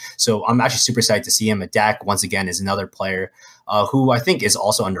internally. So I'm actually super excited to see him. Dak, once again, is another player who I think is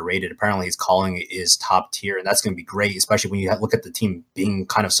also underrated. Apparently his calling is top tier, and that's going to be great, especially when you look at the team being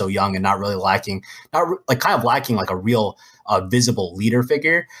kind of so young and not really lacking like a real visible leader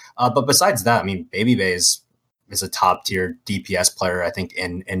figure. But besides that, I mean, Baby Bay is a top tier DPS player, I think,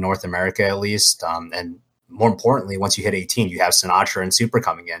 in North America at least. And more importantly, once you hit 18, you have Sinatra and Super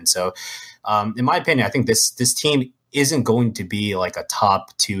coming in. So in my opinion, I think this team isn't going to be like a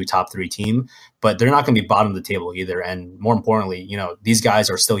top 2, top 3 team, but they're not going to be bottom of the table either. And more importantly, these guys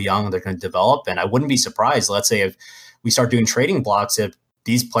are still young, they're going to develop. And I wouldn't be surprised, let's say, if we start doing trading blocks, if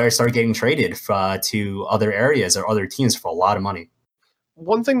these players start getting traded to other areas or other teams for a lot of money.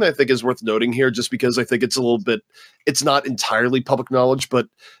 One thing that I think is worth noting here, just because I think it's not entirely public knowledge, but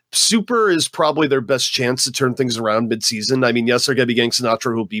Super is probably their best chance to turn things around mid-season. I mean, yes, they're going to be getting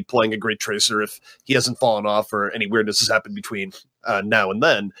Sinatra, who will be playing a great Tracer if he hasn't fallen off or any weirdness has happened between now and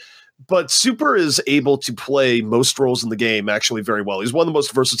then. But Super is able to play most roles in the game actually very well. He's one of the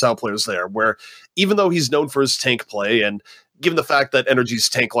most versatile players there, where even though he's known for his tank play, and given the fact that NRG's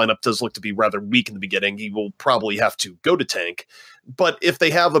tank lineup does look to be rather weak in the beginning, he will probably have to go to tank. But if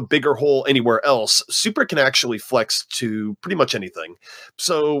they have a bigger hole anywhere else, Super can actually flex to pretty much anything.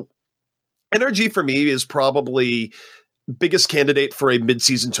 So NRG for me is probably biggest candidate for a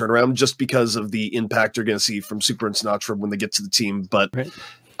mid-season turnaround, just because of the impact you're going to see from Super and Sinatra when they get to the team. But right.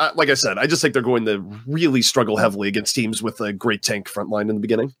 Like I said, I just think they're going to really struggle heavily against teams with a great tank front line in the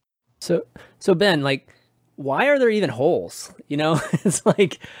beginning. So Ben, why are there even holes? It's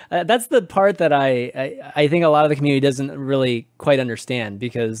like that's the part that I think a lot of the community doesn't really quite understand,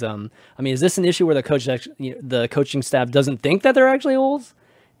 because is this an issue where the coaching staff doesn't think that there are actually holes,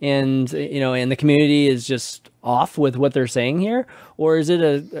 and and the community is just off with what they're saying here, or is it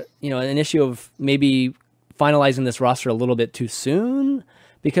an issue of maybe finalizing this roster a little bit too soon?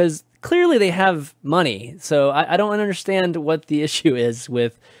 Because clearly they have money, so I don't understand what the issue is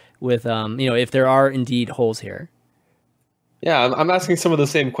with if there are indeed holes here. Yeah, I'm asking some of the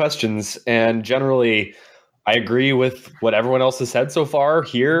same questions, and generally I agree with what everyone else has said so far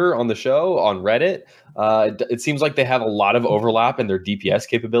here on the show, on Reddit. It seems like they have a lot of overlap in their DPS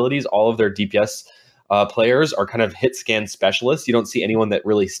capabilities. All of their DPS players are kind of hit scan specialists. You don't see anyone that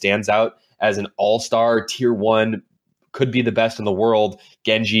really stands out as an all-star tier 1, could be the best in the world,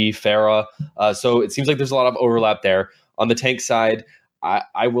 Genji, Pharah. So it seems like there's a lot of overlap there. On the tank side,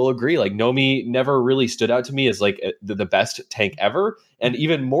 I will agree. Like, Nomi never really stood out to me as like the best tank ever. And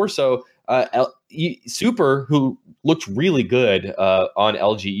even more so, Super, who looked really good on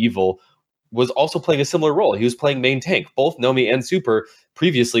LG Evil, was also playing a similar role. He was playing main tank. Both Nomi and Super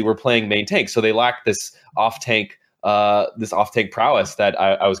previously were playing main tank. So they lacked this off-tank prowess that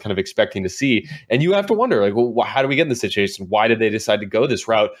I was kind of expecting to see. And you have to wonder, like, well, how do we get in this situation? Why did they decide to go this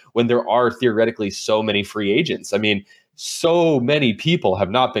route when there are theoretically so many free agents? I mean, so many people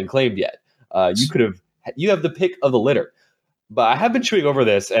have not been claimed yet. You could have you have the pick of the litter. But I have been chewing over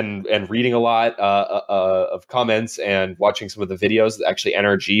this and reading a lot of comments and watching some of the videos. Actually,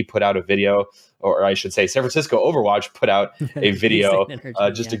 NRG put out a video, or I should say San Francisco Overwatch put out a video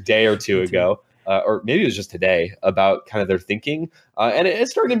just a day or two ago, or maybe it was just today, about kind of their thinking. And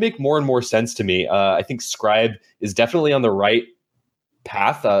it's starting to make more and more sense to me. I think Scr1be is definitely on the right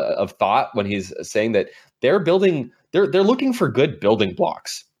path of thought when he's saying that they're looking for good building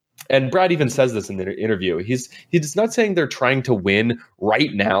blocks. And Brad even says this in the interview. He's not saying they're trying to win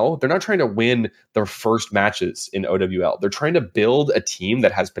right now. They're not trying to win their first matches in OWL. They're trying to build a team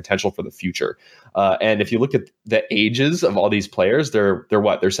that has potential for the future. And if you look at the ages of all these players, they're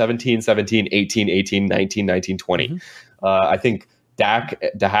what? They're 17, 17, 18, 18, 19, 19, 20. Mm-hmm. I think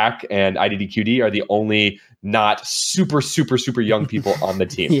Dahak and IDDQD are the only not super, super, super young people on the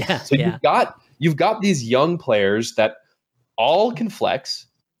team. You've got these young players that all can flex.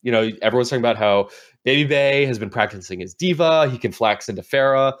 You know, everyone's talking about how Baby Bay has been practicing his diva. He can flex into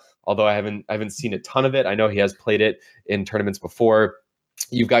Pharah, although I haven't seen a ton of it. I know he has played it in tournaments before.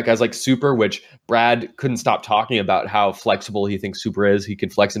 You've got guys like Super, which Brad couldn't stop talking about how flexible he thinks Super is. He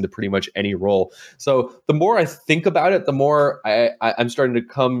can flex into pretty much any role. So the more I think about it, the more I'm starting to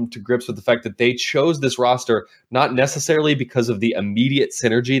come to grips with the fact that they chose this roster not necessarily because of the immediate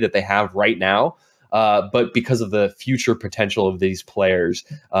synergy that they have right now, but because of the future potential of these players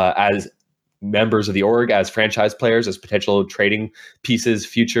as members of the org, as franchise players, as potential trading pieces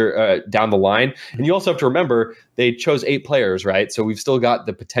future down the line. And you also have to remember they chose 8 players, right? So we've still got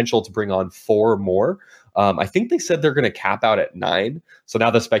the potential to bring on 4 more. I think they said they're going to cap out at 9. So now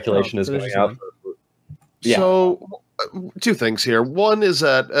the speculation is going out. So 2 things here. One is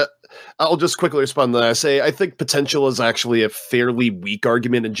that I'll just quickly respond to that. I think potential is actually a fairly weak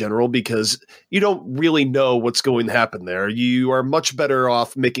argument in general because you don't really know what's going to happen there. You are much better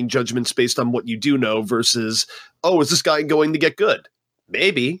off making judgments based on what you do know versus, is this guy going to get good?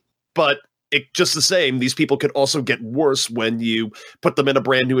 Maybe, but just the same, these people could also get worse when you put them in a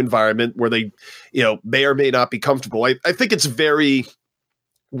brand new environment where they, may or may not be comfortable. I think it's very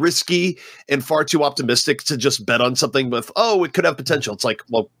risky and far too optimistic to just bet on something with, it could have potential. It's like,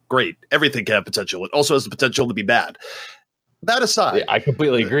 well, great. Everything can have potential. It also has the potential to be bad. That aside. Yeah, I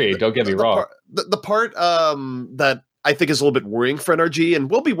completely agree. Don't get me wrong. The part that I think is a little bit worrying for NRG,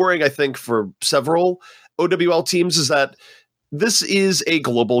 and will be worrying, I think, for several OWL teams, is that this is a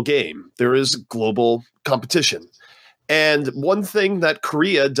global game. There is global competition. And one thing that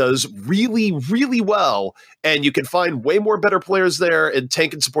Korea does really, really well, and you can find way more better players there in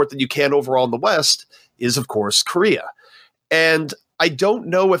tank and support than you can overall in the West, is, of course, Korea. And I don't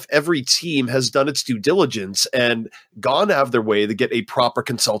know if every team has done its due diligence and gone out of their way to get a proper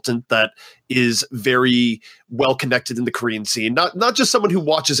consultant that is very well connected in the Korean scene. Not just someone who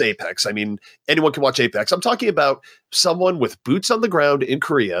watches Apex. I mean, anyone can watch Apex. I'm talking about someone with boots on the ground in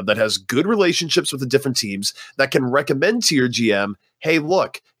Korea that has good relationships with the different teams that can recommend to your GM, hey,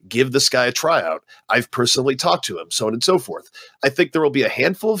 look, give this guy a tryout. I've personally talked to him, so on and so forth. I think there will be a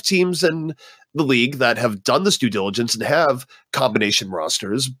handful of teams in the league that have done this due diligence and have combination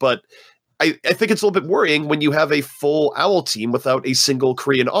rosters, but I think it's a little bit worrying when you have a full OWL team without a single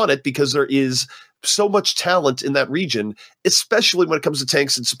Korean on it, because there is so much talent in that region, especially when it comes to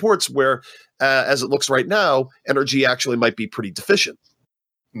tanks and supports, where, as it looks right now, NRG actually might be pretty deficient.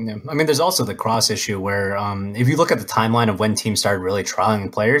 Yeah. I mean, there's also the cross issue where if you look at the timeline of when teams started really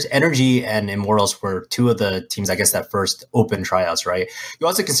trialing players, NRG and Immortals were 2 of the teams, I guess, that first open tryouts, right? You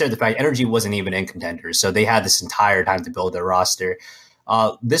also consider the fact NRG wasn't even in Contenders, so they had this entire time to build their roster.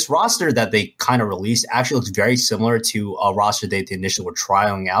 This roster that they kind of released actually looks very similar to a roster they initially were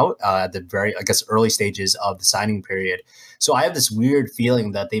trialing out at the very, I guess, early stages of the signing period. So I have this weird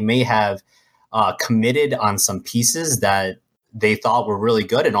feeling that they may have committed on some pieces that they thought were really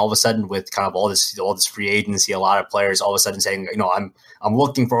good, and all of a sudden, with kind of all this free agency, a lot of players all of a sudden saying, I'm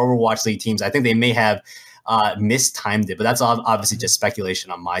looking for Overwatch League teams. I think they may have mistimed it, but that's obviously just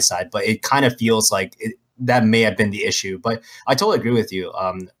speculation on my side. But it kind of feels like that may have been the issue. But I totally agree with you.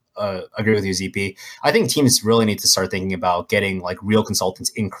 ZP. I think teams really need to start thinking about getting like real consultants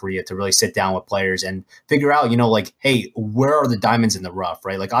in Korea to really sit down with players and figure out, hey, where are the diamonds in the rough,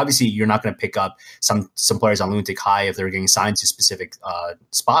 right? Like, obviously you're not going to pick up some players on Lunatic High if they're getting signed to specific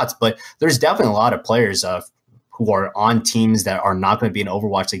spots, but there's definitely a lot of players who are on teams that are not going to be in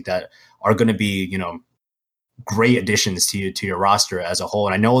Overwatch League that are going to be, great additions to your roster as a whole.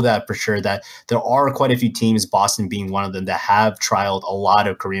 And I know that for sure that there are quite a few teams, Boston being one of them, that have trialed a lot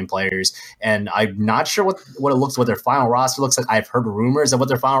of Korean players. And I'm not sure what their final roster looks like. I've heard rumors of what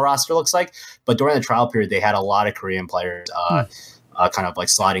their final roster looks like, but during the trial period, they had a lot of Korean players kind of like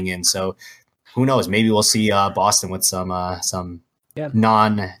slotting in. So who knows? Maybe we'll see Boston with some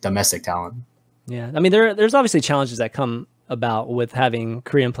non-domestic talent. Yeah, I mean, there's obviously challenges that come about with having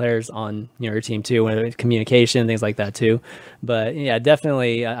Korean players on your team too, when communication, things like that too. But yeah,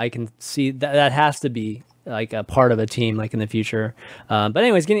 definitely, I can see that has to be like a part of a team, like in the future. But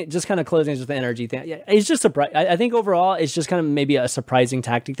anyways, just kind of closing with the energy thing. Yeah, it's just I think overall, it's just kind of maybe a surprising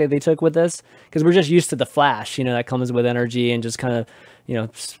tactic that they took with this, because we're just used to the flash, that comes with energy and just kind of,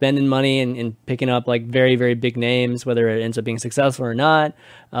 spending money and picking up like very, very big names, whether it ends up being successful or not.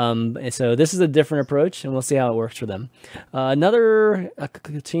 So this is a different approach, and we'll see how it works for them. Another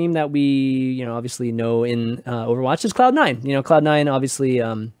team that we, obviously know in Overwatch is Cloud9. Cloud9 obviously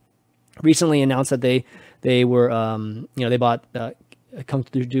recently announced that they were, they bought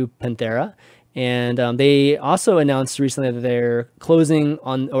Contenders Panthera. And they also announced recently that they're closing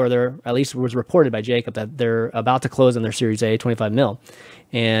on, or they're, at least was reported by Jacob, that they're about to close on their Series A, 25 mil.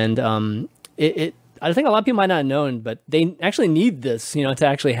 And I think a lot of people might not have known, but they actually need this, to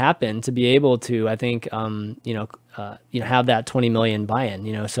actually happen to be able to, I think, have that 20 million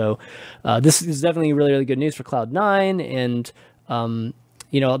buy-in. So this is definitely really, really good news for Cloud9. And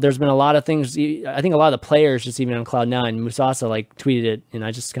there's been a lot of things. I think a lot of the players, just even on Cloud9, Musasa like tweeted it, and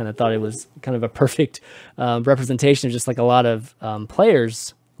I just kind of thought it was kind of a perfect representation of just like a lot of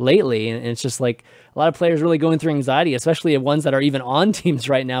players lately. And it's just like a lot of players really going through anxiety, especially ones that are even on teams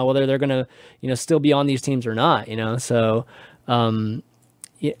right now, whether they're going to, still be on these teams or not, So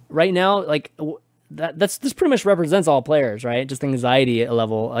right now, like this pretty much represents all players, right? Just anxiety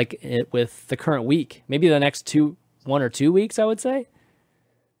level, like with the current week, maybe the next 1 or 2 weeks, I would say.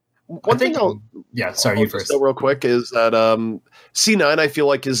 One thing you first. Real quick is that C9 I feel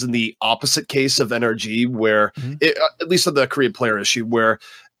like is in the opposite case of NRG, where at least on the Korean player issue, where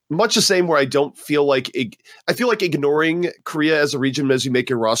much the same, where I don't feel like I feel like ignoring Korea as a region as you make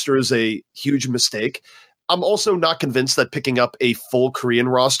your roster is a huge mistake. I'm also not convinced that picking up a full Korean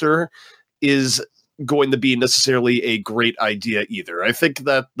roster is going to be necessarily a great idea either. I think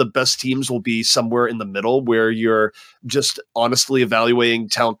that the best teams will be somewhere in the middle, where you're just honestly evaluating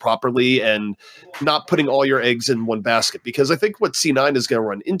talent properly and not putting all your eggs in one basket. Because I think what C9 is going to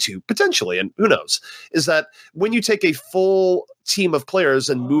run into potentially, and who knows, is that when you take a full team of players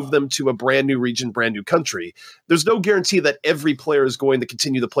and move them to a brand new region, brand new country, there's no guarantee that every player is going to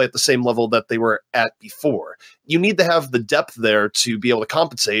continue to play at the same level that they were at before. You need to have the depth there to be able to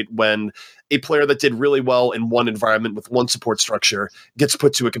compensate when a player that did really well in one environment with one support structure gets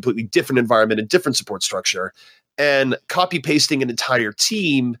put to a completely different environment and different support structure. And copy pasting an entire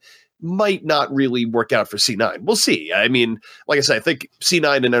team might not really work out for C9. We'll see. I mean, like I said, I think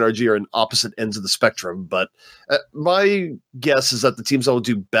C9 and NRG are in opposite ends of the spectrum, but my guess is that the teams that will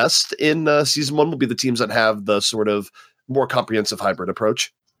do best in Season 1 will be the teams that have the sort of more comprehensive hybrid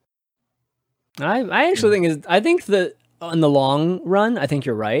approach. I actually think that in the long run, I think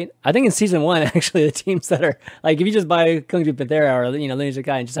you're right. I think in Season 1, actually, the teams that are, like, if you just buy Contenders Panthera or, Lineage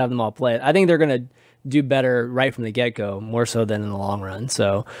Kai and just have them all play it, I think they're going to do better right from the get-go, more so than in the long run.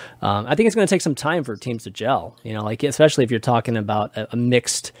 So I think it's going to take some time for teams to gel, especially if you're talking about a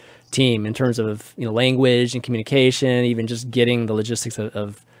mixed team in terms of, language and communication, even just getting the logistics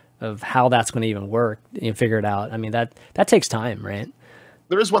of how that's going to even work, figure it out. I mean, that takes time, right?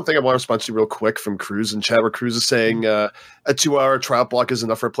 There is one thing I want to respond to real quick from Cruz in chat, where Cruz is saying a 2-hour tryout block is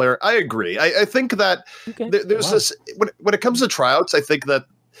enough for a player. I agree. I think that there's this, when it comes to tryouts, I think that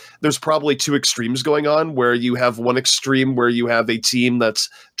there's probably two extremes going on, where you have one extreme where you have a team that's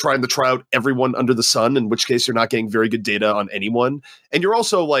trying to try out everyone under the sun, in which case you're not getting very good data on anyone. And you're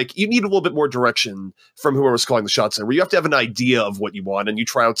also like, you need a little bit more direction from whoever's calling the shots there, where you have to have an idea of what you want, and you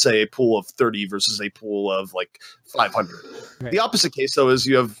try out, say, a pool of 30 versus a pool of like 500. Right. The opposite case, though, is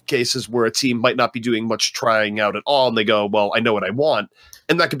you have cases where a team might not be doing much trying out at all, and they go, well, I know what I want.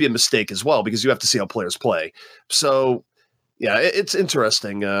 And that could be a mistake as well, because you have to see how players play. So yeah, it's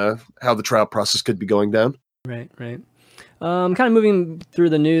interesting how the tryout process could be going down. Right. Kind of moving through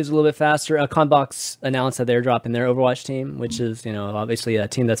the news a little bit faster. Conbox announced that they're dropping their Overwatch team, which is, obviously a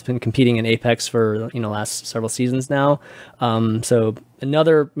team that's been competing in Apex for, last several seasons now. So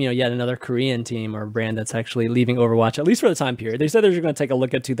another, yet another Korean team or brand that's actually leaving Overwatch, at least for the time period. They said they're going to take a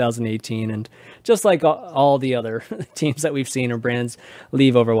look at 2018, and just like all the other teams that we've seen or brands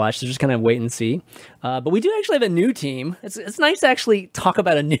leave Overwatch, they're just kind of wait and see. But we do actually have a new team. It's nice to actually talk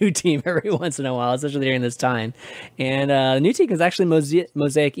about a new team every once in a while, especially during this time. And the new team is actually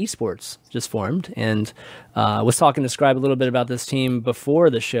Mosaic Esports, just formed. And was talking to Scr1be a little bit about this team before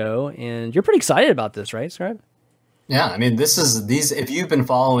the show, and you're pretty excited about this, right, Scr1be? Yeah, I mean, if you've been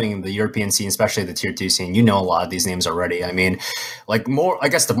following the European scene, especially the tier 2 scene, you know a lot of these names already. I mean, like I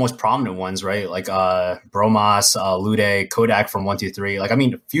guess the most prominent ones, right? Like Bromas, Lude, Kodak from 123. Like, I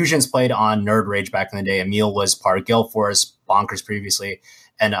mean, Fusion's played on Nerd Rage back in the day. Emil was part of Gale Force, Bonkers previously.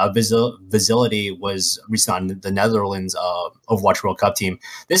 And Vigility was recently on the Netherlands Overwatch World Cup team.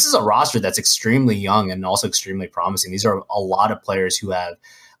 This is a roster that's extremely young and also extremely promising. These are a lot of players who have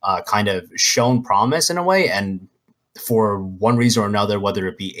kind of shown promise in a way, and for one reason or another, whether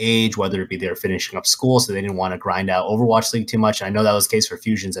it be age, whether it be they're finishing up school, so they didn't want to grind out Overwatch League too much. And I know that was the case for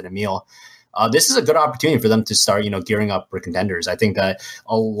Fusions and Emil. This is a good opportunity for them to start, gearing up for Contenders. I think that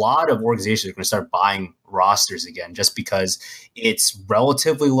a lot of organizations are going to start buying rosters again, just because it's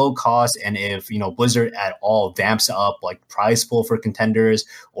relatively low cost. And if, Blizzard at all vamps up like prize pool for Contenders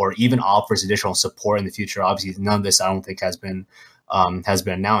or even offers additional support in the future, obviously none of this I don't think has been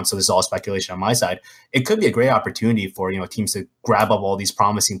announced. So this is all speculation on my side. It could be a great opportunity for, teams to grab up all these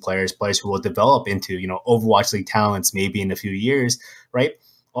promising players who will develop into, Overwatch League talents maybe in a few years, right?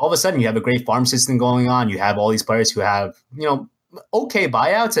 All of a sudden you have a great farm system going on. You have all these players who have, okay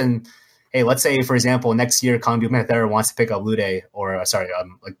buyouts. And hey, let's say, for example, next year, Condu wants to pick up Lude or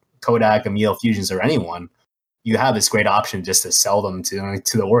like Kodak, Emil, Fusions, or anyone. You have this great option just to sell them to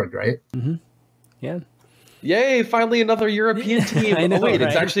the org, right? Mm-hmm. Yeah. Yay, finally another European team. I know, wait, right?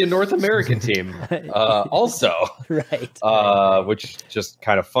 It's actually a North American team also. Right. Which is just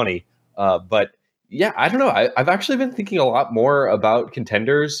kind of funny. But yeah, I don't know. I've actually been thinking a lot more about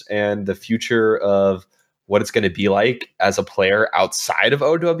Contenders and the future of what it's going to be like as a player outside of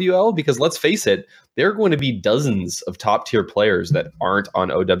OWL, because let's face it, there are going to be dozens of top tier players that aren't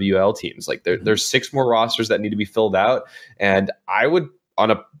on OWL teams. Like there's 6 more rosters that need to be filled out. And I would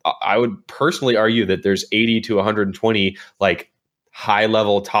personally argue that there's 80 to 120 like high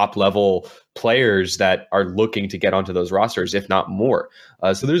level, top level players that are looking to get onto those rosters, if not more.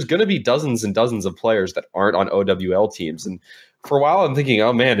 So there's going to be dozens and dozens of players that aren't on OWL teams. And for a while I'm thinking,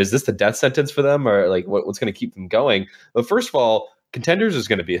 oh man, is this the death sentence for them, or like what's going to keep them going? But first of all, Contenders is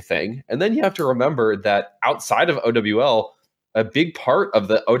going to be a thing. And then you have to remember that outside of OWL, a big part of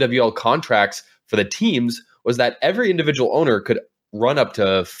the OWL contracts for the teams was that every individual owner could run up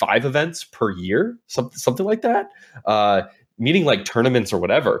to 5 events per year, something like that, meaning like tournaments or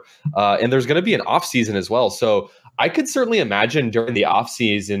whatever. And there's going to be an off season as well. So I could certainly imagine during the off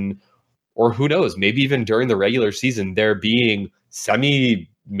season, or who knows, maybe even during the regular season, there being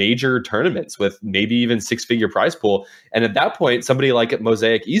semi-major tournaments with maybe even 6-figure prize pool. And at that point, somebody like at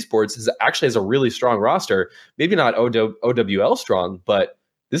Mosaic Esports actually has a really strong roster, maybe not OWL strong, but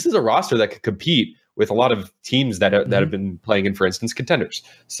this is a roster that could compete with a lot of teams that have been playing in, for instance, Contenders.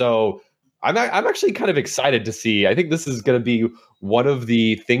 So I'm actually kind of excited to see. I think this is going to be one of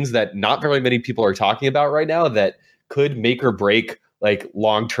the things that not very many people are talking about right now that could make or break like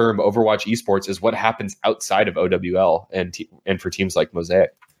long-term Overwatch esports, is what happens outside of OWL and for teams like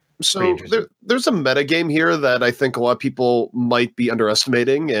Mosaic. So there's a metagame here that I think a lot of people might be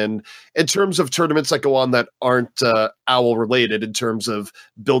underestimating. And in terms of tournaments that go on that aren't OWL related, in terms of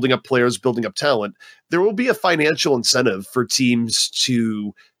building up players, building up talent, there will be a financial incentive for teams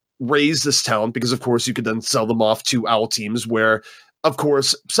to raise this talent, because of course you could then sell them off to OWL teams where, of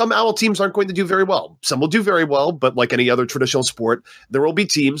course, some OWL teams aren't going to do very well. Some will do very well, but like any other traditional sport, there will be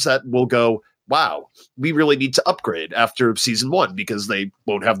teams that will go, wow, we really need to upgrade after season 1 because they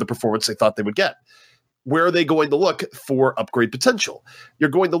won't have the performance they thought they would get. Where are they going to look for upgrade potential? You're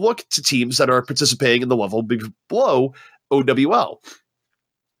going to look to teams that are participating in the level below OWL.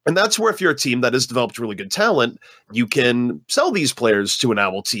 And that's where, if you're a team that has developed really good talent, you can sell these players to an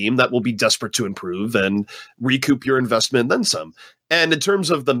OWL team that will be desperate to improve and recoup your investment and then some. And in terms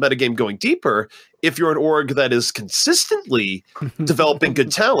of the metagame going deeper, if you're an org that is consistently developing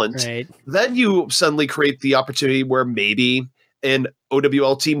good talent, right, then you suddenly create the opportunity where maybe an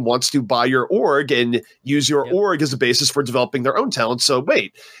OWL team wants to buy your org and use your org as a basis for developing their own talent. So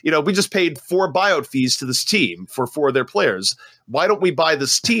wait, we just paid 4 buyout fees to this team for 4 of their players. Why don't we buy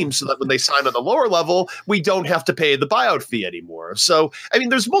this team so that when they sign on the lower level, we don't have to pay the buyout fee anymore? So, I mean,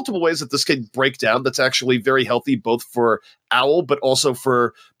 there's multiple ways that this could break down that's actually very healthy, both for OWL, but also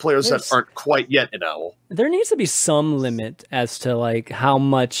for players that aren't quite yet in OWL. There needs to be some limit as to like how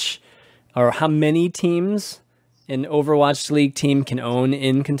much or how many teams an Overwatch League team can own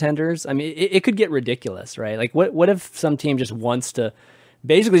in Contenders. I mean, it could get ridiculous, right? Like, what if some team just wants to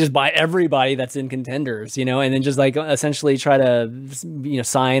basically just buy everybody that's in Contenders, and then just like essentially try to,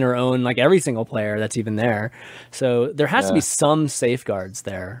 sign or own like every single player that's even there. So there has to be some safeguards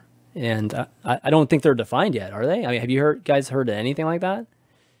there. And I don't think they're defined yet, are they? I mean, have you guys heard anything like that?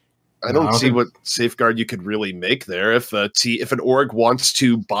 I don't see what safeguard you could really make there. If an org wants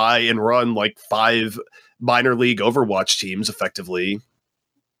to buy and run like 5 minor league Overwatch teams effectively,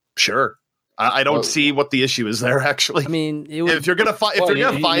 sure. I don't see what the issue is there. Actually, I mean, if you're gonna finance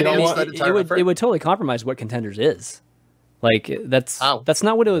that entire effort, it would totally compromise what Contenders is. Like that's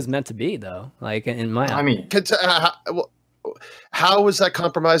not what it was meant to be, though. Like in my, I mean, how is that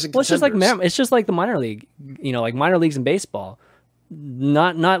compromising? Well, it's just like the minor league. Like minor leagues in baseball.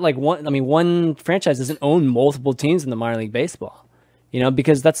 Not like one. I mean, one franchise doesn't own multiple teams in the minor league baseball.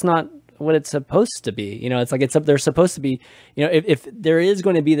 Because that's not what it's supposed to be. It's like they're supposed to be. If there is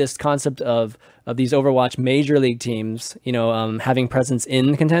going to be this concept of these Overwatch major league teams, having presence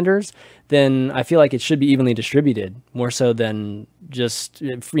in Contenders, then I feel like it should be evenly distributed more so than just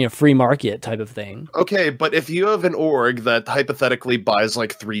free market type of thing. Okay, but if you have an org that hypothetically buys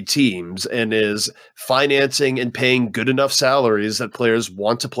like 3 teams and is financing and paying good enough salaries that players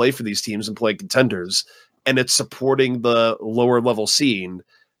want to play for these teams and play Contenders, and it's supporting the lower level scene,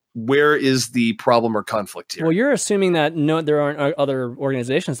 where is the problem or conflict here? Well, you're assuming that there aren't other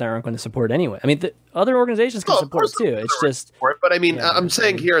organizations that aren't going to support anyway. I mean, the other organizations can support it too. It's just, but I mean, I'm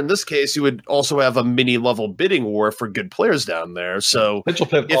saying here in this case, you would also have a mini level bidding war for good players down there. So if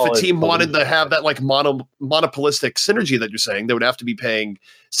a team wanted to have that like monopolistic synergy that you're saying, they would have to be paying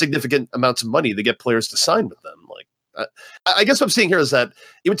significant amounts of money to get players to sign with them. Like, I guess what I'm seeing here is that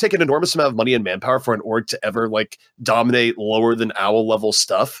it would take an enormous amount of money and manpower for an org to ever like dominate lower than OWL level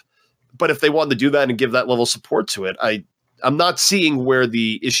stuff. But if they wanted to do that and give that level of support to it, I'm not seeing where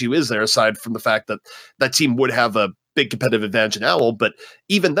the issue is there, aside from the fact that that team would have a big competitive advantage in OWL. But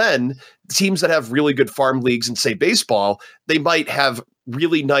even then, teams that have really good farm leagues in, say, baseball, they might have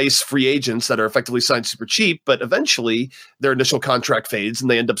really nice free agents that are effectively signed super cheap, but eventually their initial contract fades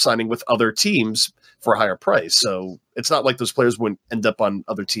and they end up signing with other teams for a higher price. So it's not like those players wouldn't end up on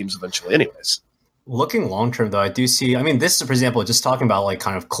other teams eventually anyways. Looking long term, though, I do see. I mean, this is, for example, just talking about like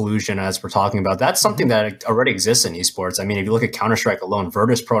kind of collusion as we're talking about. That's something that already exists in esports. I mean, if you look at Counter-Strike alone,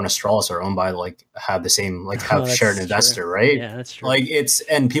 Virtus Pro and Astralis are owned by have the same have shared investor, right? Yeah, that's true. Like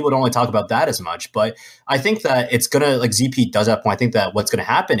and people don't really talk about that as much. But I think that it's gonna ZP does that point. I think that what's gonna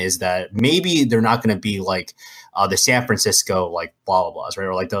happen is that maybe they're not gonna be like the San Francisco like blah blah blahs,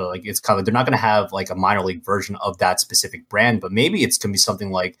 right? Or it's kind of they're not gonna have like a minor league version of that specific brand, but maybe it's gonna be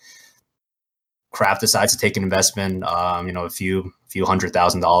something like Kraft decides to take an investment, a few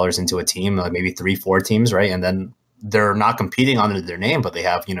 $100,000 into a team, like maybe 3-4 teams, right? And then they're not competing under their name, but they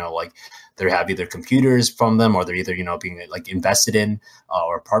have, they have either computers from them or they're either, being like invested in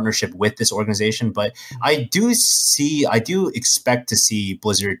or a partnership with this organization. But I do expect to see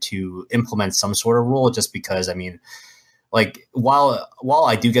Blizzard to implement some sort of rule, just because, I mean, like while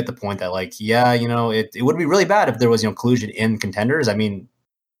I do get the point that it would be really bad if there was collusion in Contenders. I mean,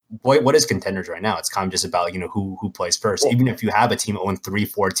 what is Contenders right now? It's kind of just about who plays first. Even if you have a team own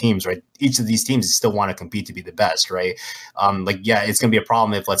 3-4 teams, right? Each of these teams still want to compete to be the best, right? It's going to be a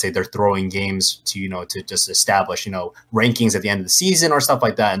problem if, let's say, they're throwing games to to just establish rankings at the end of the season or stuff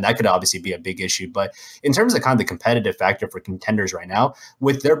like that, and that could obviously be a big issue. But in terms of kind of the competitive factor for Contenders right now,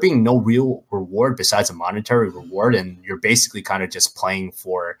 with there being no real reward besides a monetary reward, and you're basically kind of just playing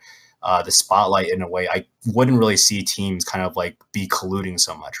for the spotlight in a way, I wouldn't really see teams kind of like be colluding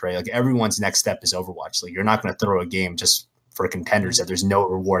so much, right? Like everyone's next step is Overwatch. Like you're not going to throw a game just for Contenders that there's no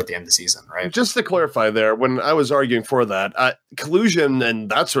reward at the end of the season, right? Just to clarify there, when I was arguing for that, collusion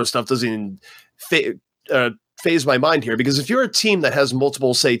and that sort of stuff doesn't phase my mind here, because if you're a team that has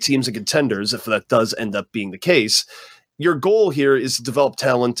multiple, say, teams and Contenders, if that does end up being the case, your goal here is to develop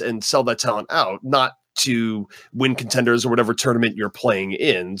talent and sell that talent out, not to win Contenders or whatever tournament you're playing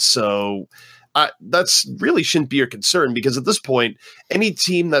in. So that's really shouldn't be your concern, because at this point, any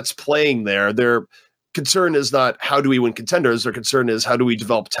team that's playing there, their concern is not how do we win Contenders. Their concern is how do we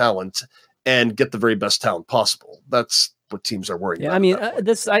develop talent and get the very best talent possible. That's what teams are worried about. I mean,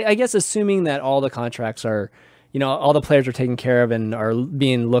 I guess assuming that all the contracts are, all the players are taken care of and are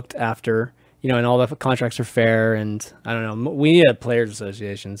being looked after, and all the contracts are fair, and I don't know, we need a players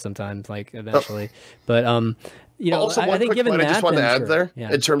association sometimes, like eventually, but also, I think given that, I just want to add there,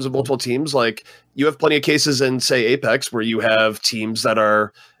 in terms of multiple teams, like you have plenty of cases in, say, Apex, where you have teams that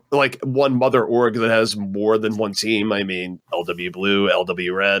are like one mother org that has more than one team. I mean, LW Blue,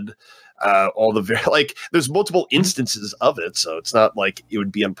 LW Red, there's multiple instances of it, so it's not like it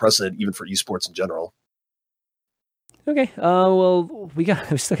would be unprecedented even for esports in general. Okay. Well, we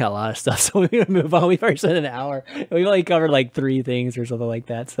still got a lot of stuff, so we're gonna move on. We've already spent an hour. We've only covered like 3 things or something like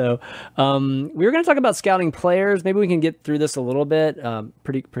that. So, we were gonna talk about scouting players. Maybe we can get through this a little bit,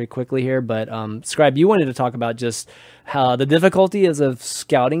 pretty quickly here. But Scr1be, you wanted to talk about just how the difficulty is of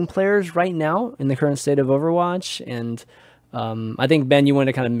scouting players right now in the current state of Overwatch, and I think Ben, you wanted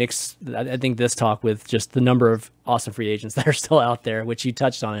to kind of mix, I think, this talk with just the number of awesome free agents that are still out there, which you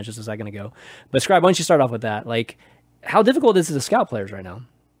touched on it just a second ago. But Scr1be, why don't you start off with that? Like, how difficult is it to scout players right now?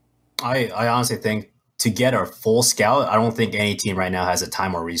 I honestly think to get a full scout, I don't think any team right now has the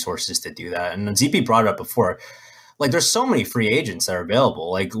time or resources to do that. And ZP brought it up before. Like, there's so many free agents that are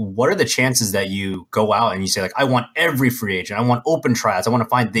available. Like, what are the chances that you go out and you say, like, I want every free agent, I want open tryouts, I want to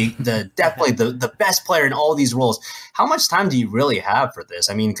find definitely the best player in all these roles? How much time do you really have for this?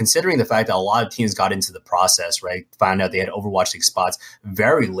 I mean, considering the fact that a lot of teams got into the process, right, found out they had Overwatch League spots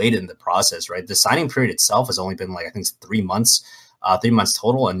very late in the process, right? The signing period itself has only been, like, I think it's 3 months, 3 months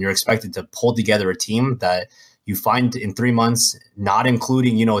total, and you're expected to pull together a team that you find in 3 months, not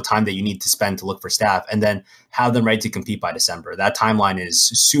including, time that you need to spend to look for staff, and then have them ready to compete by December. That timeline is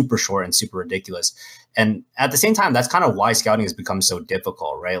super short and super ridiculous. And at the same time, that's kind of why scouting has become so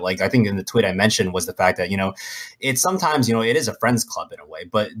difficult, right? Like, I think in the tweet I mentioned was the fact that, it's sometimes, it is a friends club in a way,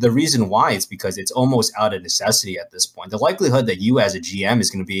 but the reason why is because it's almost out of necessity at this point. The likelihood that you as a GM is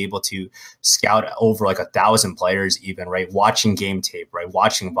going to be able to scout over like 1,000 players even, right? Watching game tape, right?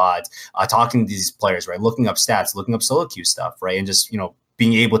 Watching VODs, talking to these players, right? Looking up stats, looking up solo queue stuff, right? And just,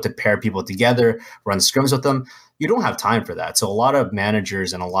 being able to pair people together, run scrims with them. You don't have time for that. So a lot of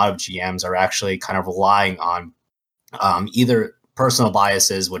managers and a lot of GMs are actually kind of relying on either personal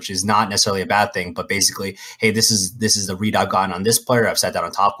biases, which is not necessarily a bad thing, but basically, hey, this is the read I've gotten on this player. I've sat down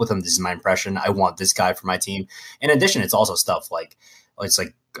and talked with him. This is my impression. I want this guy for my team. In addition, it's also stuff like it's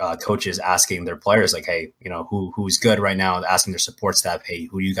like coaches asking their players, like, hey, who's good right now, asking their support staff, hey,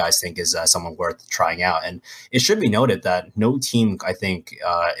 who do you guys think is someone worth trying out? And it should be noted that no team, I think,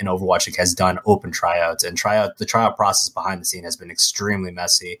 in Overwatch League has done open tryouts, and the tryout process behind the scene has been extremely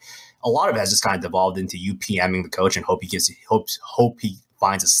messy. A lot of it has just kind of devolved into you PMing the coach and hope he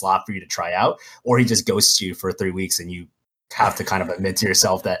finds a slot for you to try out, or he just ghosts you for 3 weeks and you have to kind of admit to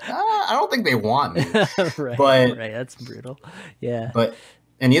yourself that I don't think they want me. Right, that's brutal. Yeah. But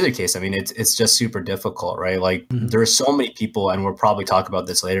in either case, I mean, it's just super difficult, right? Like, there are so many people, and we'll probably talk about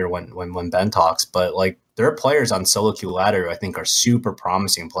this later when Ben talks, but like, there are players on solo queue ladder who I think are super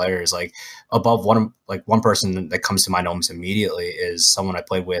promising players. Like, above one person that comes to mind almost immediately is someone I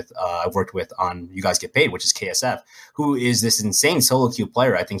played with, I've worked with on You Guys Get Paid, which is KSF, who is this insane solo queue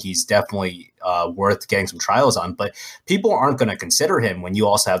player. I think he's definitely worth getting some trials on, but people aren't going to consider him when you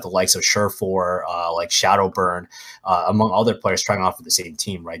also have the likes of Scr1be, like Shadowburn, among other players trying off for the same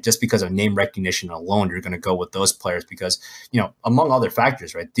team, right? Just because of name recognition alone, you're going to go with those players because, among other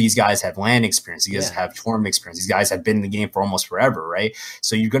factors, right? These guys have LAN experience. These guys have tournament experience. These guys have been in the game for almost forever, right?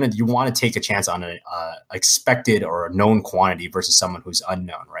 So you want to take a chance on an expected or a known quantity versus someone who's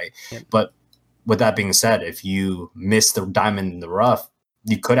unknown, right? Yep. But with that being said, if you miss the diamond in the rough,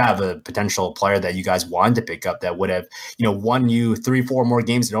 you could have a potential player that you guys wanted to pick up that would have, won you 3-4 more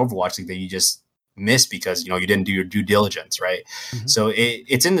games in Overwatch League that you just missed because, you didn't do your due diligence, right? Mm-hmm. So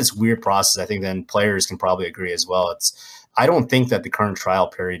it's in this weird process. I think then players can probably agree as well. I don't think that the current trial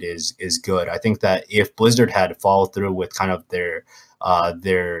period is good. I think that if Blizzard had followed through with kind of their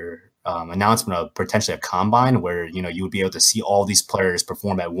announcement of potentially a combine where, you would be able to see all these players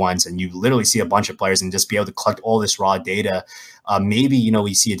perform at once and you literally see a bunch of players and just be able to collect all this raw data, maybe,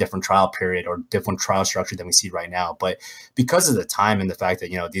 we see a different trial period or different trial structure than we see right now. But because of the time and the fact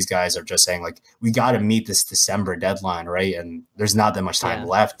that, these guys are just saying like, we got to meet this December deadline, right? And there's not that much time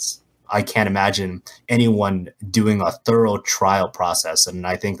left. I can't imagine anyone doing a thorough trial process. And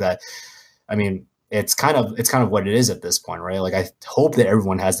I think that, it's kind of what it is at this point, right? Like, I hope that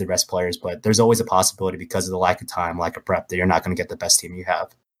everyone has the best players, but there's always a possibility because of the lack of time, lack of prep, that you're not going to get the best team you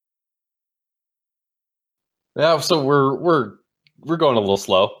have. Yeah, so we're going a little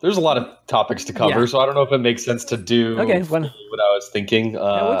slow. There's a lot of topics to cover, so I don't know if it makes sense to do what I was thinking. We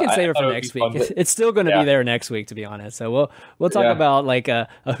can save it for next week. It's still going to be there next week, to be honest. So we'll talk about like a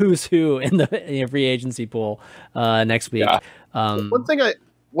who's who in the free agency pool next week. Yeah.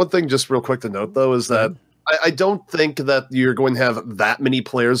 One thing just real quick to note, though, is that I don't think that you're going to have that many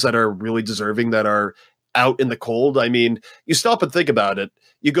players that are really deserving that are out in the cold. I mean, you stop and think about it.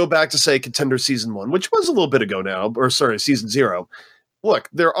 You go back to, say, Contenders Season 1, which was a little bit ago now, Season 0. Look,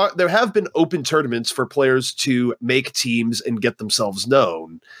 there have been open tournaments for players to make teams and get themselves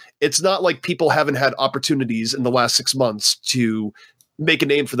known. It's not like people haven't had opportunities in the last 6 months to make a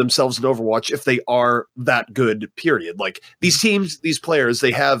name for themselves in Overwatch if they are that good, period. Like these teams, these players,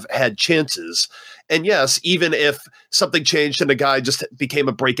 they have had chances. And yes, even if something changed and a guy just became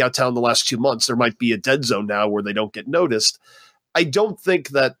a breakout talent in the last 2 months, there might be a dead zone now where they don't get noticed. I don't think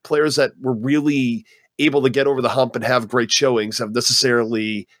that players that were really able to get over the hump and have great showings have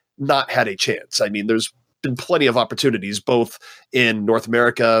necessarily not had a chance. I mean, there's been plenty of opportunities, both in North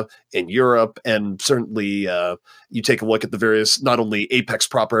America, in Europe, and certainly you take a look at the various, not only Apex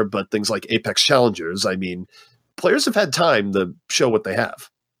proper, but things like Apex Challengers. I mean, players have had time to show what they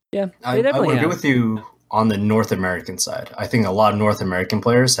have. Yeah, I would agree with you on the North American side. I think a lot of North American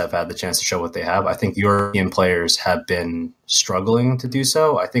players have had the chance to show what they have. I think European players have been struggling to do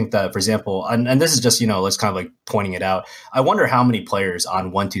so. I think that, for example, and this is just, let's kind of like pointing it out. I wonder how many players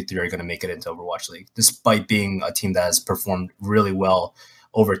on 1-2-3 are going to make it into Overwatch League, despite being a team that has performed really well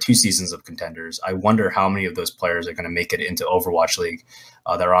over 2 seasons of Contenders. I wonder how many of those players are going to make it into Overwatch League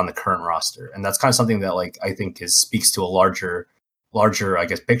that are on the current roster. And that's kind of something that, like, I think speaks to a larger, I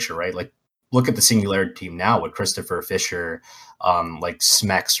guess, picture, right? Like, look at the Singularity team now with Christopher Fisher, like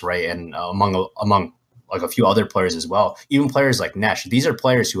Smex, right? And among like a few other players as well. Even players like Nesh. These are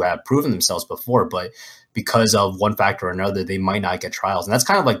players who have proven themselves before, but because of one factor or another, they might not get trials. And that's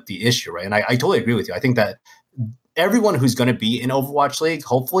kind of like the issue, right? And I totally agree with you. I think that everyone who's going to be in Overwatch League,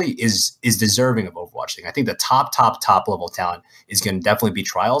 hopefully, is deserving of Overwatch League. I think the top level talent is going to definitely be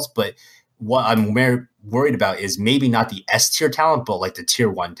trials, but what I'm worried about is maybe not the S tier talent, but like the tier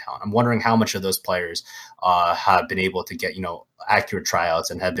 1 talent. I'm wondering how much of those players have been able to get, accurate tryouts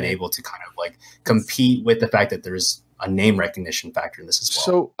and have been able to kind of like compete with the fact that there's a name recognition factor in this as well.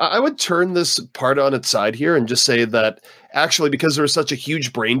 So I would turn this part on its side here and just say that actually, because there was such a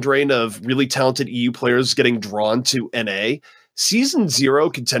huge brain drain of really talented EU players getting drawn to NA, Season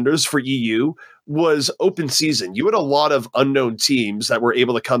 0 Contenders for EU was open season. You had a lot of unknown teams that were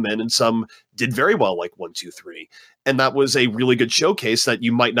able to come in, and some did very well, like 1-2-3. And that was a really good showcase that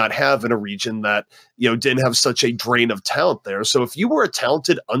you might not have in a region that, didn't have such a drain of talent there. So if you were a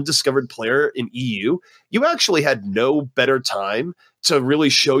talented, undiscovered player in EU, you actually had no better time to really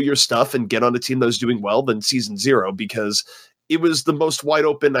show your stuff and get on a team that was doing well than Season 0, because it was the most wide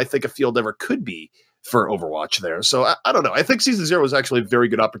open I think a field ever could be for Overwatch there. So I don't know. I think Season 0 was actually a very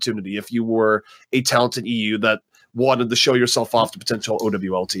good opportunity if you were a talented EU that wanted to show yourself off to potential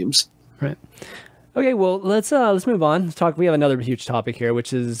OWL teams. Right. Okay, well, let's move on. Let's talk. We have another huge topic here,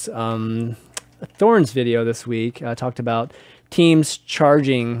 which is Thorn's video this week. Talked about teams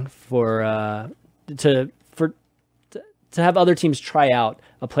charging to have other teams try out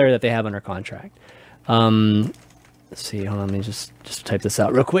a player that they have under contract. Let's see. Hold on. Let me just type this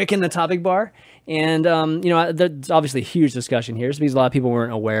out real quick in the topic bar. And, there's obviously a huge discussion here because a lot of people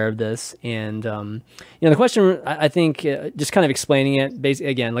weren't aware of this. And, the question, I think, just kind of explaining it, basically,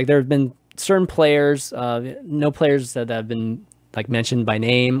 again, like there have been certain players, no players that have been like mentioned by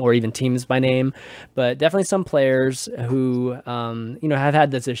name or even teams by name, but definitely some players who, have had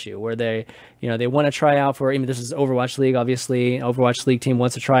this issue where they want to try out for, this is Overwatch League, obviously. Overwatch League team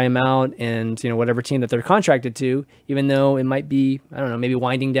wants to try him out, and, whatever team that they're contracted to, even though it might be, I don't know, maybe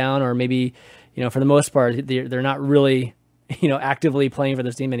winding down or maybe, for the most part, they're not really, actively playing for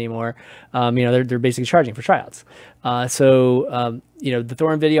this team anymore. They're basically charging for tryouts. The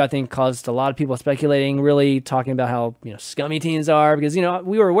Thorn video, I think, caused a lot of people speculating, really talking about how, scummy teams are, because,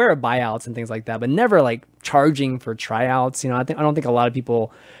 we were aware of buyouts and things like that, but never like charging for tryouts. I don't think a lot of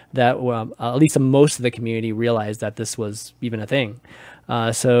people that, at least most of the community, realized that this was even a thing.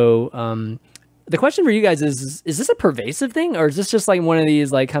 The question for you guys is this a pervasive thing, or is this just like one of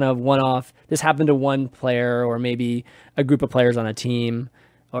these like kind of one-off, this happened to one player or maybe a group of players on a team,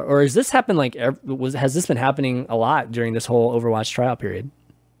 or has this happened has this been happening a lot during this whole Overwatch tryout period?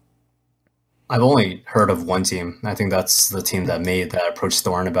 I've only heard of one team. I think that's the team that approached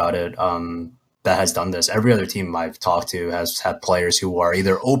Thorn about it. That has done this. Every other team I've talked to has had players who are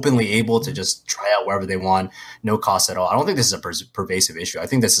either openly able to just try out wherever they want, no cost at all. I don't think this is a pervasive issue. I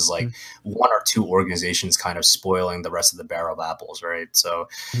think this is like one or two organizations kind of spoiling the rest of the barrel of apples, right? So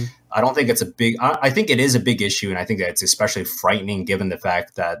I don't think it's I think it is a big issue, and I think that it's especially frightening given the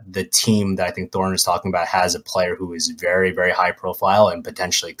fact that the team that I think Thorn is talking about has a player who is very, very high profile and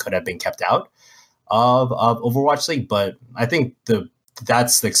potentially could have been kept out of Overwatch League. But I think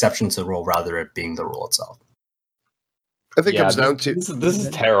that's the exception to the rule rather than it being the rule itself. I think it comes down to this is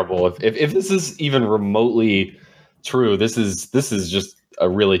terrible. If this is even remotely true, this is just a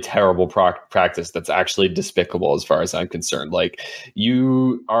really terrible practice that's actually despicable as far as I'm concerned. Like,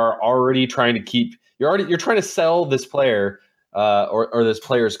 you are already trying to you're trying to sell this player or this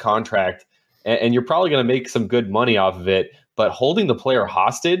player's contract, and you're probably going to make some good money off of it but holding the player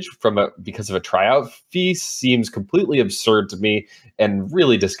hostage because of a tryout fee seems completely absurd to me and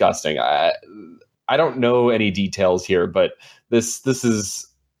really disgusting. I don't know any details here, but this is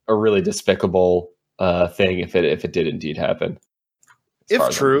a really despicable thing if it did indeed happen. If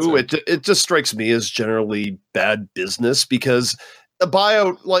true, it just strikes me as generally bad business, because a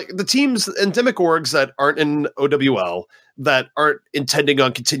buyout, like the teams, endemic orgs that aren't in OWL, that aren't intending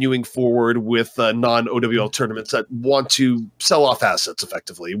on continuing forward with non-OWL tournaments, that want to sell off assets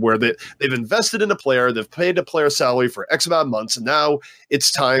effectively, where they've invested in a player, they've paid a player salary for X amount of months, and now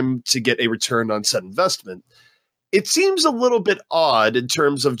it's time to get a return on said investment. It seems a little bit odd in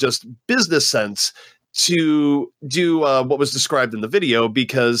terms of just business sense to do what was described in the video,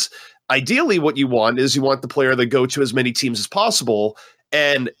 because ideally what you want the player to go to as many teams as possible,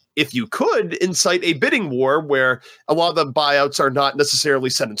 and if you could, incite a bidding war where a lot of the buyouts are not necessarily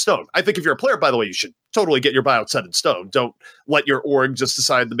set in stone. I think if you're a player, by the way, you should totally get your buyout set in stone. Don't let your org just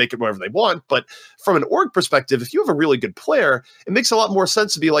decide to make it whatever they want. But from an org perspective, if you have a really good player, it makes a lot more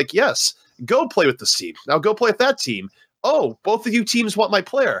sense to be like, yes, go play with this team. Now go play with that team. Oh, both of you teams want my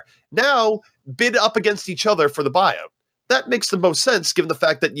player. Now bid up against each other for the buyout. That makes the most sense given the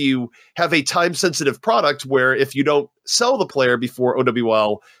fact that you have a time-sensitive product where if you don't sell the player before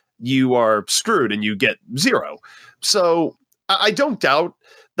OWL, you are screwed and you get zero. So I don't doubt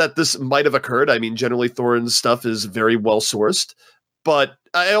that this might have occurred. I mean, generally Thorin's stuff is very well sourced, but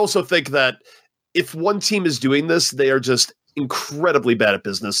I also think that if one team is doing this, they are just incredibly bad at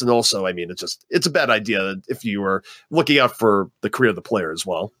business. And also, I mean, it's a bad idea if you are looking out for the career of the player as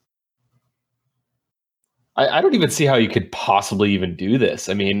well. I don't even see how you could possibly even do this.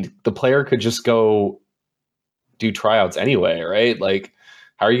 I mean, the player could just go do tryouts anyway, right? Like,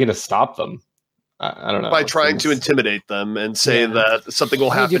 how are you going to stop them? I don't know. By trying to intimidate them and say that something will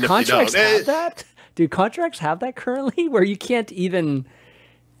happen if you don't. Have that? Do contracts have that currently, where you can't even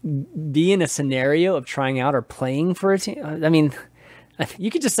be in a scenario of trying out or playing for a team? I mean, you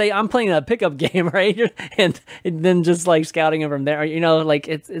could just say, I'm playing a pickup game, right? And then just like scouting them from there. You know, like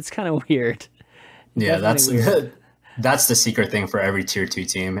it's kind of weird. Yeah, that's the secret thing for every tier 2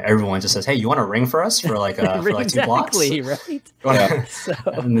 team. Everyone just says, "Hey, you want a ring for us for like for like 2 blocks?" Right? Yeah.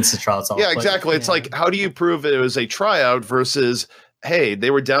 And it's a trial. Yeah, exactly. It's like, how do you prove it was a tryout versus, hey,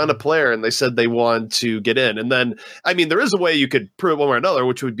 they were down a player and they said they want to get in? And then, I mean, there is a way you could prove it one way or another,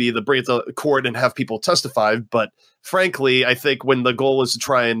 which would be to bring it to court and have people testify. But frankly, I think when the goal is to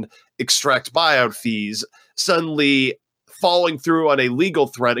try and extract buyout fees, suddenly following through on a legal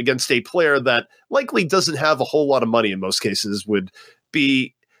threat against a player that likely doesn't have a whole lot of money in most cases would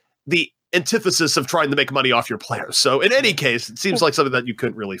be the antithesis of trying to make money off your players. So in any case, it seems like something that you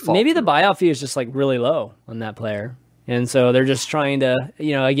couldn't really follow. Maybe the buyout fee is just like really low on that player. And so they're just trying to,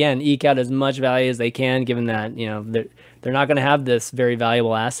 again, eke out as much value as they can, given that, they're not going to have this very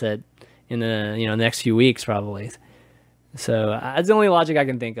valuable asset in the, next few weeks probably. So that's the only logic I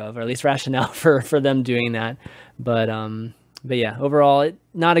can think of, or at least rationale for them doing that. But yeah, overall,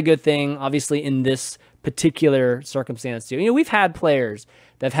 not a good thing, obviously, in this particular circumstance too. We've had players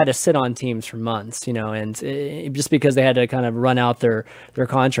that have had to sit on teams for months, and just because they had to kind of run out their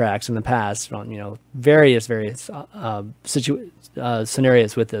contracts in the past on, various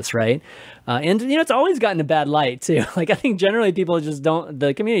scenarios with this, right? And, it's always gotten a bad light too. Like, I think generally people just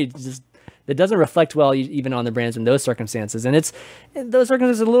the community just, it doesn't reflect well even on the brands in those circumstances. And those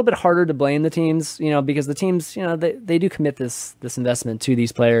circumstances are a little bit harder to blame the teams, because the teams, they do commit this investment to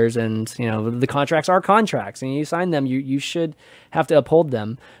these players, and, the contracts are contracts, and you sign them, you should have to uphold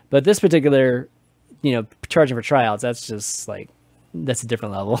them. But this particular, charging for tryouts, that's just like, that's a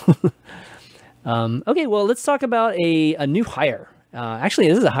different level. Okay, well, let's talk about a new hire. Actually,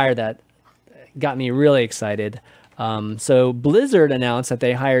 this is a hire that got me really excited. So Blizzard announced that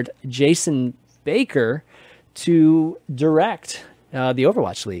they hired Jason Baker to direct the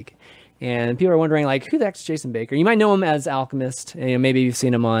Overwatch League. And people are wondering, like, who the heck's Jason Baker? You might know him as Alchemist. Maybe you've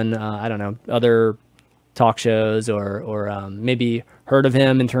seen him on, I don't know, other talk shows, or maybe heard of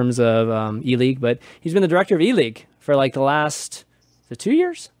him in terms of E-League. But he's been the director of E-League for like the last 2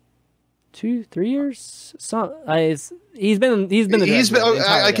 years? 2-3 years? He's been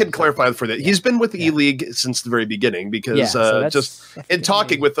I can clarify for that. He's been with E-League since the very beginning, because just in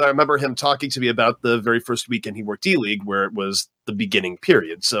talking with, I remember him talking to me about the very first weekend he worked E-League, where it was the beginning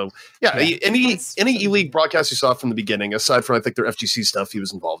period. So any E-League broadcast you saw from the beginning, aside from I think their FGC stuff, he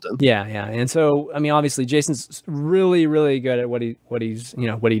was involved in. Yeah. And so, I mean, obviously Jason's really, really good at what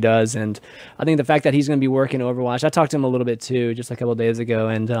he does. And I think the fact that he's going to be working Overwatch, I talked to him a little bit too, just a couple of days ago.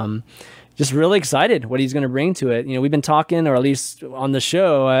 And, just really excited what he's going to bring to it. We've been talking, or at least on the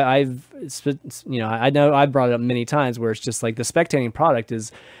show, I know I've brought it up many times where it's just like the spectating product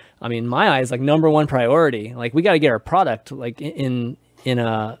is, in my eyes, like number one priority. Like we got to get our product like in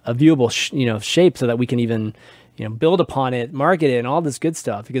a viewable, shape so that we can even, build upon it, market it, and all this good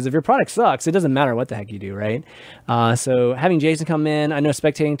stuff. Because if your product sucks, it doesn't matter what the heck you do, right? So having Jason come in, I know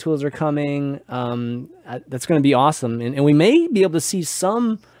spectating tools are coming. That's going to be awesome, and we may be able to see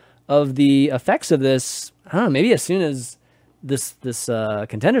some of the effects of this. I don't know, maybe as soon as this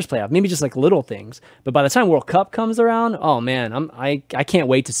Contenders playoff, maybe just like little things. But by the time World Cup comes around, oh man, I can't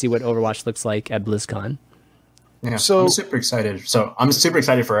wait to see what Overwatch looks like at BlizzCon. Yeah, so I'm super excited. So I'm super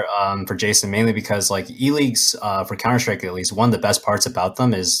excited for Jason, mainly because like E-Leagues for Counter-Strike, at least one of the best parts about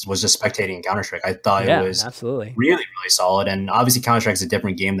them was just spectating Counter-Strike. I thought it was absolutely really, really solid. And obviously Counter-Strike is a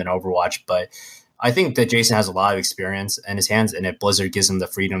different game than Overwatch, but I think that Jason has a lot of experience in his hands, and Blizzard gives him the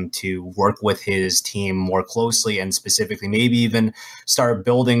freedom to work with his team more closely, and specifically maybe even start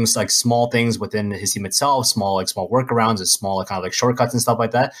building like small things within his team itself, small workarounds and small kind of like shortcuts and stuff like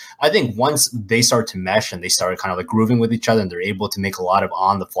that. I think once they start to mesh and they start kind of like grooving with each other and they're able to make a lot of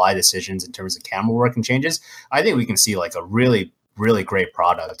on the fly decisions in terms of camera work and changes, I think we can see like a really, really great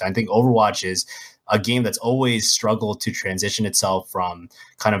product. I think Overwatch is a game that's always struggled to transition itself from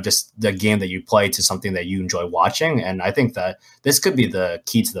kind of just the game that you play to something that you enjoy watching. And I think that this could be the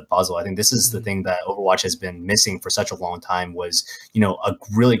key to the puzzle. I think this is the thing that Overwatch has been missing for such a long time was, a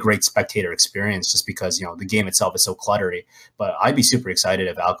really great spectator experience, just because, the game itself is so cluttery. But I'd be super excited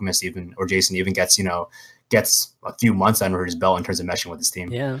if Alchemist or Jason even gets a few months under his belt in terms of meshing with his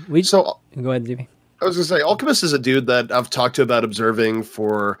team. Yeah. Go ahead, DB. I was going to say, Alchemist is a dude that I've talked to about observing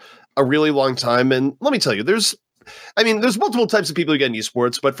for a really long time. And let me tell you, there's multiple types of people you get in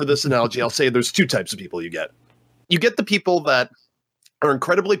esports, but for this analogy, I'll say there's two types of people you get. You get the people that are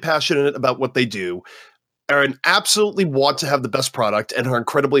incredibly passionate about what they do, and absolutely want to have the best product, and are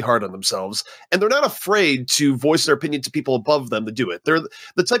incredibly hard on themselves. And they're not afraid to voice their opinion to people above them to do it. They're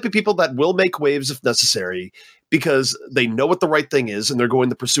the type of people that will make waves if necessary because they know what the right thing is and they're going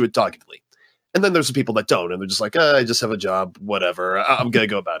to pursue it doggedly. And then there's the people that don't, and they're just like, I just have a job, whatever, I'm going to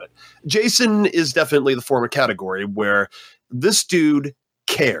go about it. Jason is definitely the former category where this dude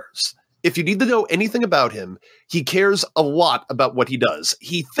cares. If you need to know anything about him, he cares a lot about what he does.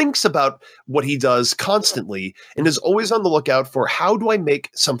 He thinks about what he does constantly and is always on the lookout for how do I make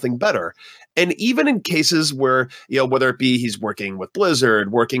something better? And even in cases where, whether it be he's working with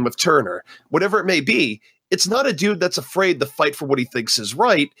Blizzard, working with Turner, whatever it may be, it's not a dude that's afraid to fight for what he thinks is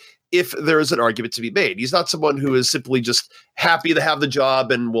right if there is an argument to be made. He's not someone who is simply just happy to have the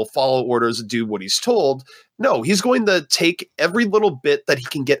job and will follow orders and do what he's told. No, he's going to take every little bit that he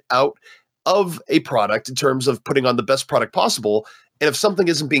can get out of a product in terms of putting on the best product possible. And if something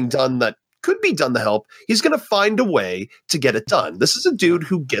isn't being done that could be done to help, he's going to find a way to get it done. This is a dude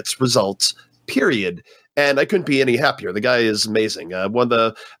who gets results, period. And I couldn't be any happier. The guy is amazing. One of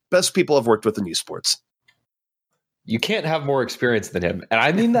the best people I've worked with in esports. You can't have more experience than him. And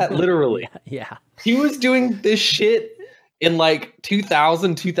I mean that literally. Yeah. He was doing this shit in like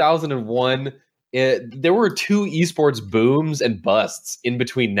 2000, 2001. There were two esports booms and busts in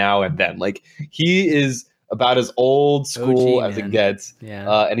between now and then. Like, he is about as old school as it gets.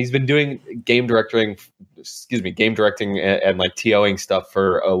 Yeah. And he's been doing game directing and like TOing stuff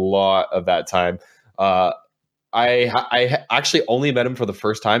for a lot of that time. I actually only met him for the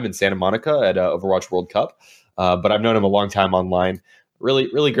first time in Santa Monica at Overwatch World Cup. But I've known him a long time online. Really,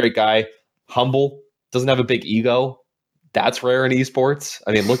 really great guy. Humble. Doesn't have a big ego. That's rare in esports.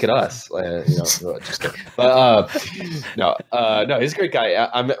 I mean, look at us. Just kidding. But no, he's a great guy.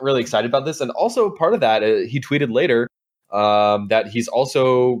 I'm really excited about this. And also part of that, he tweeted later that he's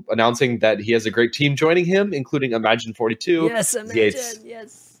also announcing that he has a great team joining him, including Imagine 42. Yes, Imagine.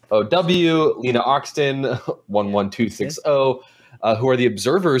 Yes. OW, Lena Oxton, 11260. Who are the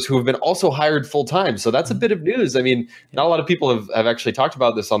observers who have been also hired full time. So that's a bit of news. I mean, not a lot of people have actually talked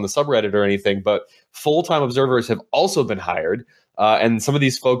about this on the subreddit or anything, but full-time observers have also been hired. And some of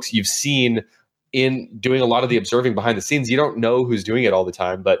these folks you've seen in doing a lot of the observing behind the scenes. You don't know who's doing it all the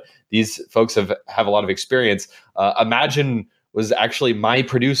time, but these folks have a lot of experience. Imagine was actually my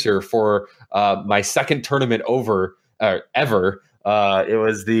producer for my second tournament ever. It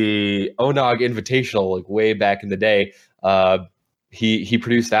was the Onog Invitational, like way back in the day. He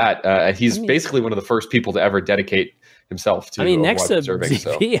produced that. He's basically one of the first people to ever dedicate himself to. Next to observing.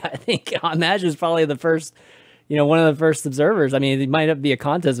 ZP, I think Imagine is probably the first, one of the first observers. I mean, it might be a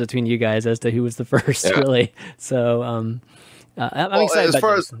contest between you guys as to who was the first, really. So, I'm excited. As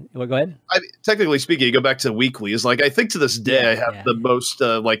far as well, go ahead. technically speaking, you go back to weeklies. Like I think to this day, I have the most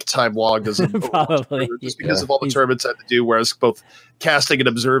like time logged as a probably just because of all the tournaments I had to do. Whereas both casting and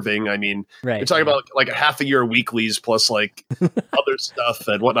observing, I mean, you're talking about like a half a year of weeklies plus like other stuff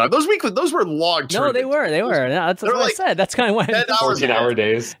and whatnot. Those were long. No, they were. That's what I said. That's kind of why 14-hour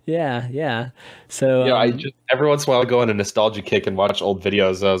days. Yeah. So I just every once in a while go on a nostalgia kick and watch old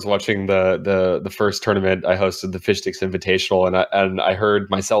videos. I was watching the first tournament I hosted, the Fish Sticks Invitational, and I heard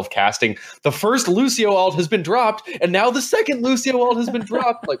myself casting the first Lucio alt has been dropped, and now the second Lucio alt has been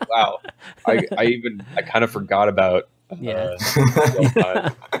dropped. Like, wow, I kind of forgot about. That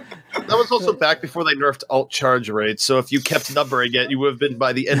was also back before they nerfed alt charge rates. So if you kept numbering it, you would have been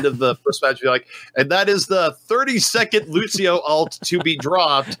by the end of the first match, you're like, and that is the 32nd Lucio alt to be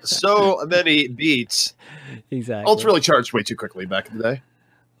dropped. So many beats. Exactly. Alts really charged way too quickly back in the day.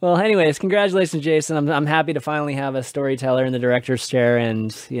 Well, anyways, congratulations, Jason. I'm happy to finally have a storyteller in the director's chair,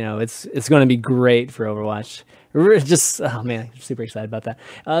 and it's going to be great for Overwatch. We're just super excited about that.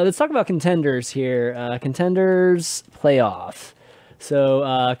 Let's talk about Contenders here. Contenders playoff.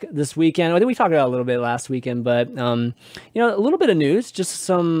 So this weekend, I think we talked about it a little bit last weekend, but a little bit of news, just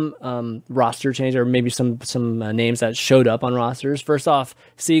some roster change, or maybe some names that showed up on rosters. First off,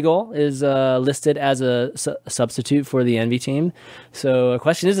 Scr1be is listed as a substitute for the Envy team. So the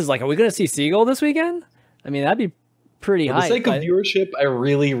question is are we going to see Scr1be this weekend? I mean, that'd be pretty hype. For the sake of viewership, I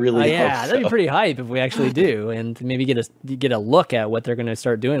really, really hope so. That'd be pretty hype if we actually do, and maybe get a look at what they're going to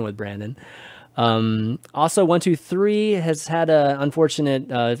start doing with Brandon. Also, 123 has had an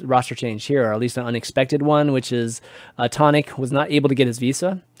unfortunate roster change here, or at least an unexpected one, which is Tonic was not able to get his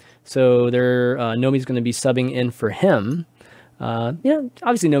visa, so Nomi's going to be subbing in for him.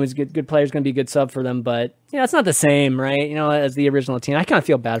 Obviously Nomi's good player, is going to be a good sub for them, but it's not the same, right? As the original team. I kind of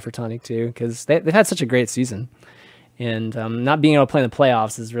feel bad for Tonic too, because they've had such a great season. And not being able to play in the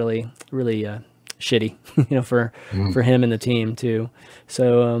playoffs is really, really shitty, for him and the team too.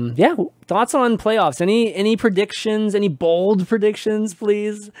 So thoughts on playoffs? Any predictions? Any bold predictions,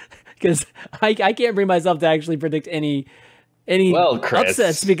 please? Because I can't bring myself to actually predict any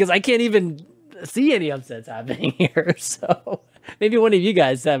upsets, because I can't even see any upsets happening here. So maybe one of you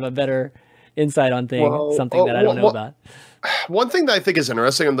guys have a better insight on something that I don't know about. One thing that I think is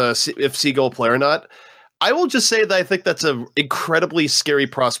interesting on if Scr1be play or not. I will just say that I think that's an incredibly scary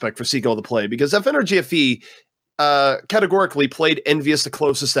prospect for Scr1be to play, because FNRGFE categorically played Envious the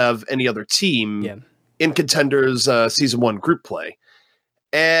closest out of any other team in Contenders Season 1 group play.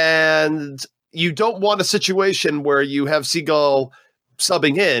 And you don't want a situation where you have Scr1be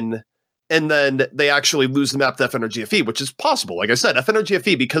subbing in and then they actually lose the map to FNRGFE, which is possible. Like I said,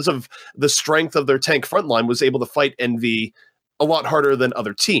 FNRGFE, because of the strength of their tank frontline, was able to fight Envy a lot harder than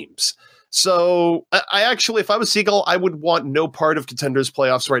other teams. So I actually, if I was Scr1be, I would want no part of Contenders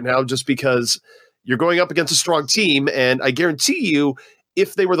playoffs right now, just because you're going up against a strong team. And I guarantee you,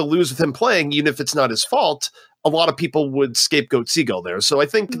 if they were to lose with him playing, even if it's not his fault, a lot of people would scapegoat Scr1be there. So I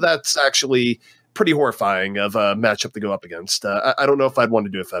think that's actually pretty horrifying of a matchup to go up against. I don't know if I'd want to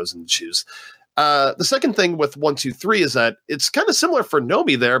do it if I was in the shoes. The second thing with 123 is that it's kind of similar for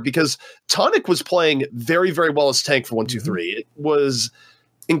Nomi there, because Tonic was playing very, very well as tank for 123. It was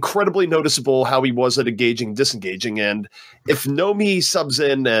incredibly noticeable how he was at engaging, disengaging. And if Nomi subs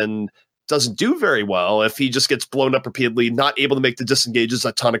in and doesn't do very well, if he just gets blown up repeatedly, not able to make the disengages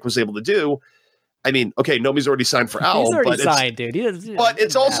that Tonic was able to do, I mean, okay, Nomi's already signed for Owl. He's already signed, dude. But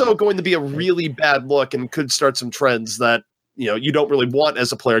it's also going to be a really bad look and could start some trends that you don't really want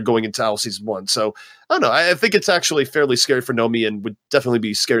as a player going into Owl Season 1. So, I don't know. I think it's actually fairly scary for Nomi, and would definitely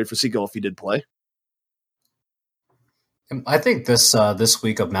be scary for Scr1be if he did play. I think this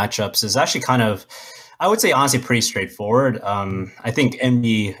week of matchups is actually kind of, I would say, honestly, pretty straightforward. I think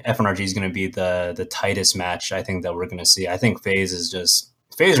MD FNRG is going to be the tightest match I think that we're going to see. I think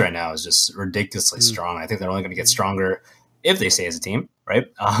FaZe right now is just ridiculously strong. I think they're only going to get stronger if they stay as a team, right?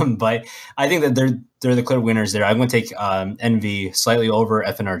 But I think that they're the clear winners there. I'm going to take Envy slightly over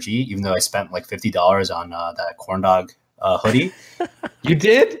FNRG, even though I spent like $50 on that corn dog hoodie. You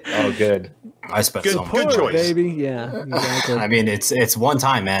did? Oh, good. I spent good, so much. Good choice. Baby. Yeah. Exactly. I mean, it's one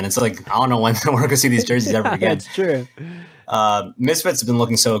time, man. It's like, I don't know when we're going to see these jerseys ever again. That's true. Misfits have been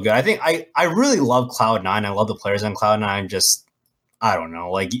looking so good. I think I really love Cloud9. I love the players on Cloud9. Just, I don't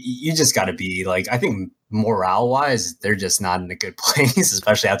know. Like, you just got to be like, I think morale-wise, they're just not in a good place,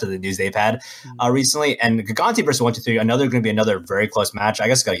 especially after the news they've had recently. And Gigante versus 123, going to be another very close match. I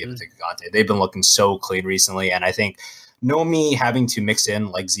guess got to give it to Gigante. They've been looking so clean recently, and I think Nomi having to mix in,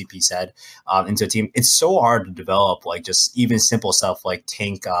 like ZP said, into a team, it's so hard to develop like just even simple stuff like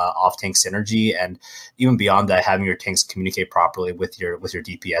tank off tank synergy, and even beyond that, having your tanks communicate properly with your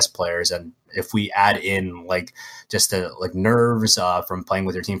DPS players. And if we add in like just the like nerves from playing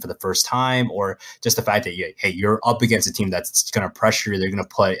with your team for the first time, or just the fact that you're up against a team that's going to pressure you, they're going to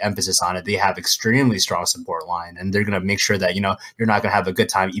put emphasis on it. They have extremely strong support line, and they're going to make sure that you're not going to have a good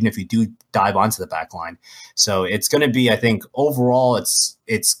time even if you do dive onto the back line. So it's going to be, I think overall it's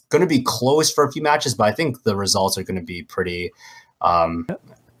going to be close for a few matches, but I think the results are going to be pretty.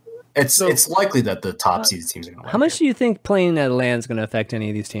 It's likely that the top seeded teams are going to win. How much do you think playing at LAN is going to affect any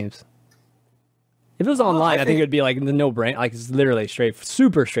of these teams? If it was online, I think it would be like the no-brainer. Like it's literally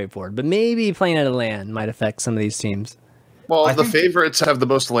super straightforward. But maybe playing at a LAN might affect some of these teams. Well, the favorites have the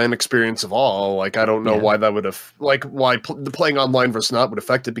most LAN experience of all. Like I don't know why that would have playing online versus not would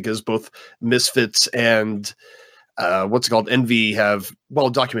affect it, because both Misfits and Envy have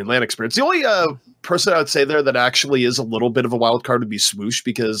well-documented LAN experience. The only person I would say there that actually is a little bit of a wild card would be Swoosh,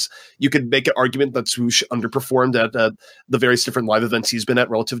 because you could make an argument that Swoosh underperformed at the various different live events he's been at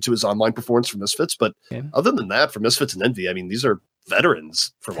relative to his online performance for Misfits. But other than that, for Misfits and Envy, I mean, these are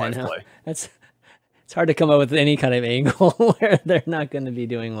veterans for live play. It's hard to come up with any kind of angle where they're not going to be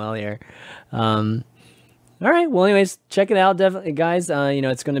doing well here. All right. Well, anyways, check it out, definitely, guys.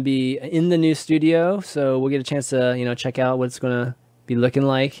 It's going to be in the new studio, so we'll get a chance to check out what it's going to be looking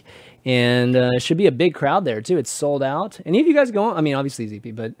like, and it should be a big crowd there too. It's sold out. Any of you guys going? I mean, obviously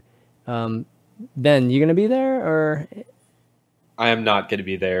ZP, but Ben, you going to be there or? I am not going to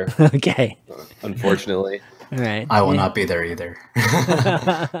be there. Okay. Unfortunately. All right. I will not be there either.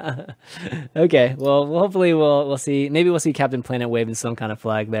 Okay. Well, hopefully we'll see. Maybe we'll see Captain Planet waving some kind of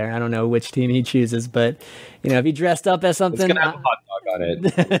flag there. I don't know which team he chooses, but if he dressed up as something, it's gonna have a hot dog on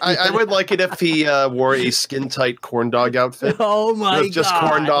it. I would like it if he wore a skin tight corn dog outfit. Oh my god! Just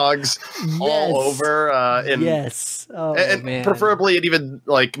corn dogs all over. Yes. Oh, and man. preferably an even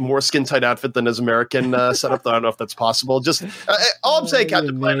like more skin tight outfit than his American setup. I don't know if that's possible. Just all I'm saying,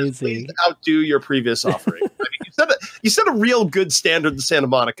 Captain Planet, please outdo your previous offering. I mean, you set a real good standard in Santa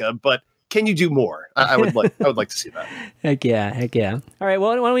Monica, but can you do more? I would like to see that. Heck yeah. All right. Well,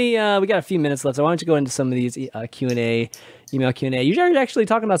 why don't we got a few minutes left, so why don't you go into some of these Q&A, email Q&A. You're actually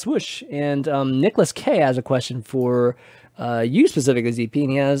talking about Swoosh, and Nicholas K has a question for you specifically,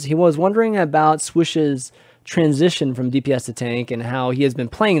 ZP, and he was wondering about Swoosh's transition from DPS to tank and how he has been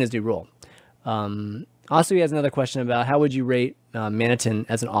playing in his new role. Also, he has another question about how would you rate Manitin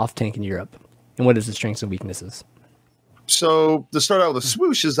as an off tank in Europe, and what is his strengths and weaknesses? So to start out with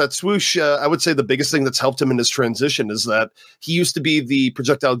Swoosh, is that Swoosh, I would say the biggest thing that's helped him in his transition is that he used to be the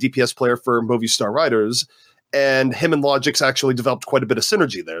projectile DPS player for Movistar Riders, and him and Logix actually developed quite a bit of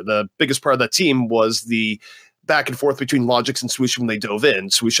synergy there. The biggest part of that team was the back and forth between Logix and Swoosh when they dove in,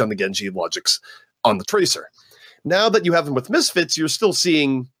 Swoosh on the Genji, Logix on the Tracer. Now that you have him with Misfits, you're still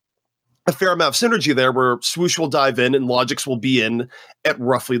seeing a fair amount of synergy there where Swoosh will dive in and Logix will be in at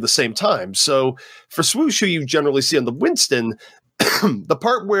roughly the same time. So for Swoosh, who you generally see on the Winston, the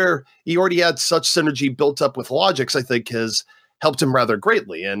part where he already had such synergy built up with Logix, I think has helped him rather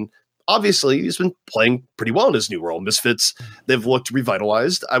greatly. And obviously he's been playing pretty well in his new role. Misfits, they've looked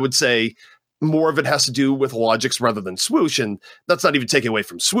revitalized. I would say more of it has to do with Logix rather than Swoosh. And that's not even taking away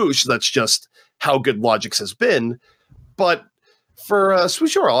from Swoosh. That's just how good Logix has been. But for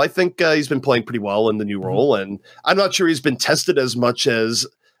Swoosh overall, I think he's been playing pretty well in the new role, and I'm not sure he's been tested as much as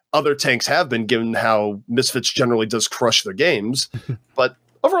other tanks have been, given how Misfits generally does crush their games. But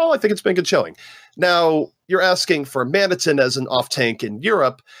overall, I think it's been a good showing. Now, you're asking for Manitin as an off-tank in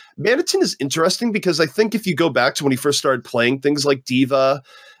Europe. Manitin is interesting because I think if you go back to when he first started playing things like D.Va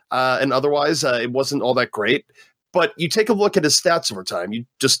and otherwise, it wasn't all that great. But you take a look at his stats over time. You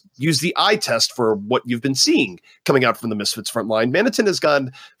just use the eye test for what you've been seeing coming out from the Misfits front line. Manitin has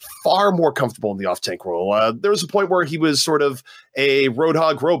gotten far more comfortable in the off-tank role. There was a point where he was sort of a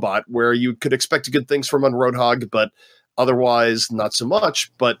Roadhog robot where you could expect good things from on Roadhog, but otherwise not so much.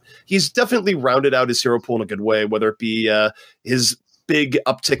 But he's definitely rounded out his hero pool in a good way, whether it be his big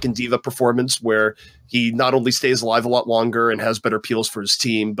uptick in D.Va performance where he not only stays alive a lot longer and has better peels for his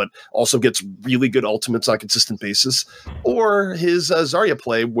team, but also gets really good ultimates on a consistent basis, or his Zarya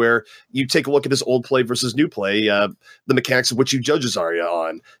play where you take a look at his old play versus new play, the mechanics of which you judge Zarya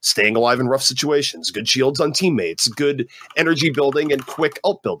on, staying alive in rough situations, good shields on teammates, good energy building, and quick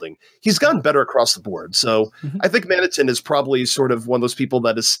ult building. He's gotten better across the board. So I think Manitin is probably sort of one of those people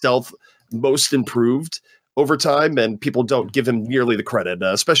that is stealth most improved over time, and people don't give him nearly the credit,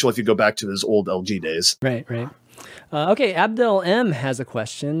 especially if you go back to his old LG days. Right. Okay, Abdel M has a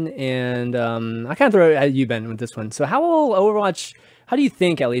question, and I kind of throw it at you, Ben, with this one. So how will Overwatch, how do you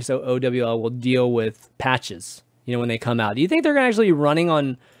think, at least OWL, will deal with patches, when they come out? Do you think they're actually be running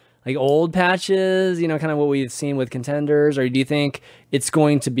on like old patches, kind of what we've seen with Contenders, or do you think it's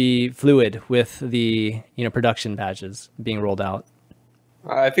going to be fluid with the, production patches being rolled out?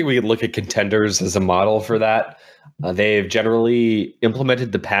 I think we could look at Contenders as a model for that. They've generally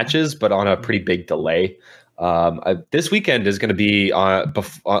implemented the patches, but on a pretty big delay. This weekend is going to be on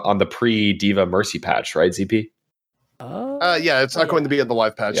the pre-Diva Mercy patch, right, ZP? Yeah, it's not going to be in the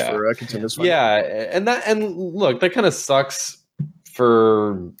live patch for Contenders. Yeah, and look, that kind of sucks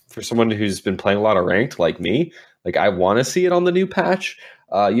for someone who's been playing a lot of ranked like me. Like, I want to see it on the new patch.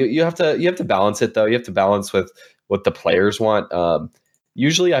 You have to balance it though. You have to balance with what the players want.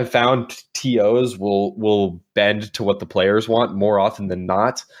 Usually, I've found TOs will bend to what the players want more often than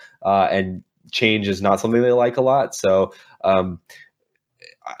not, and change is not something they like a lot. So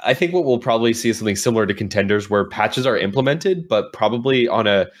I think what we'll probably see is something similar to Contenders, where patches are implemented, but probably on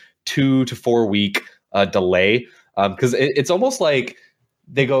a 2 to 4 week delay. Because it's almost like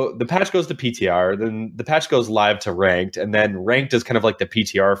the patch goes to PTR, then the patch goes live to ranked, and then ranked is kind of like the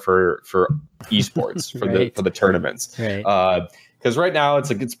PTR for esports for the tournaments. Right. Because right now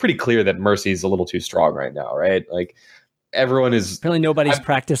it's pretty clear that Mercy is a little too strong right now, right? Like, everyone is apparently nobody's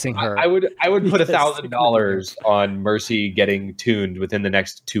practicing her. I would put $1,000 on Mercy getting tuned within the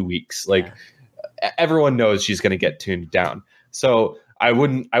next 2 weeks. Like, everyone knows she's going to get tuned down. So I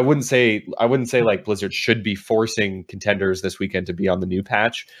wouldn't say like Blizzard should be forcing Contenders this weekend to be on the new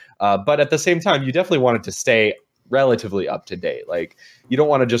patch. But at the same time, you definitely want it to stay relatively up to date. Like, you don't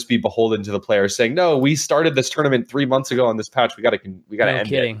want to just be beholden to the players saying, "No, we started this tournament 3 months ago on this patch. We got to end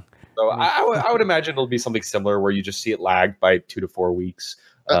kidding. it." So I would imagine it'll be something similar where you just see it lagged by 2 to 4 weeks.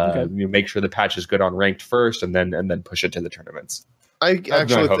 You make sure the patch is good on ranked first, and then push it to the tournaments. I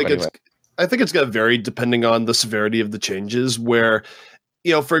think it's going to vary depending on the severity of the changes. Where,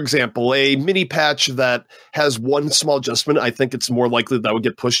 for example, a mini patch that has one small adjustment, I think it's more likely that would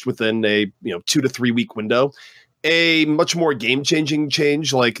get pushed within a 2 to 3 week window. A much more game-changing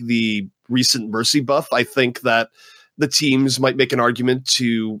change like the recent Mercy buff, I think that the teams might make an argument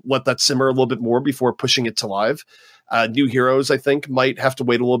to let that simmer a little bit more before pushing it to live. New heroes, I think, might have to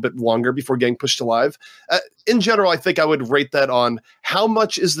wait a little bit longer before getting pushed to live. In general, I think I would rate that on how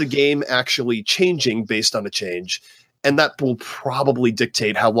much is the game actually changing based on a change. And that will probably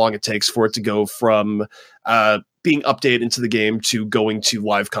dictate how long it takes for it to go from being updated into the game to going to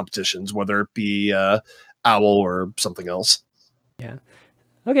live competitions, whether it be OWL or something else. Yeah.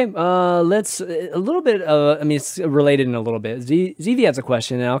 Okay, let's a little bit of, it's related in a little bit. ZV has a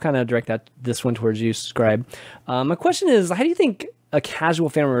question, and I'll kind of direct this one towards you, Scr1be. My question is, how do you think a casual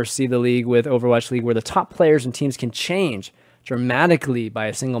fan will see the league with Overwatch League, where the top players and teams can change dramatically by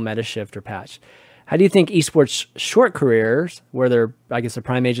a single meta shift or patch? How do you think esports short careers, where their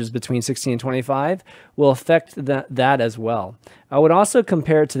prime age is between 16 and 25, will affect that as well? I would also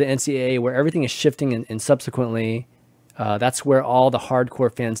compare it to the NCAA, where everything is shifting and subsequently that's where all the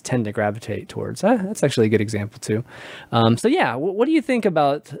hardcore fans tend to gravitate towards. That's actually a good example too. So yeah, what do you think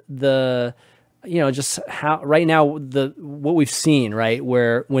about the, just how right now what we've seen, right,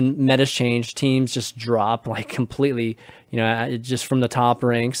 where when metas change, teams just drop like completely, just from the top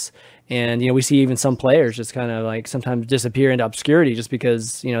ranks. And, we see even some players just kind of like sometimes disappear into obscurity just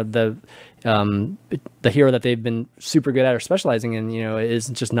because, the hero that they've been super good at or specializing in, is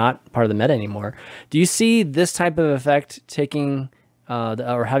just not part of the meta anymore. Do you see this type of effect taking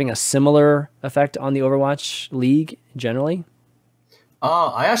or having a similar effect on the Overwatch League generally?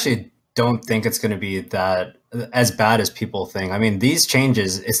 I actually don't think it's going to be that as bad as people think. These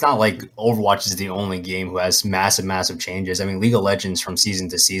changes, it's not like Overwatch is the only game who has massive changes. League of Legends from season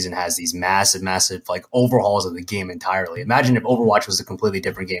to season has these massive like overhauls of the game entirely. Imagine if Overwatch was a completely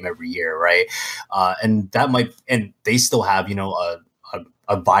different game every year, right? And they still have,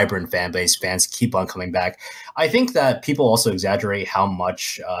 a vibrant fan base. Fans keep on coming back. I think that people also exaggerate how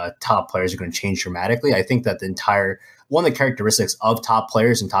much top players are going to change dramatically. I think that one of the characteristics of top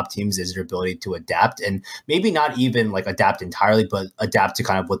players and top teams is their ability to adapt, and maybe not even like adapt entirely, but adapt to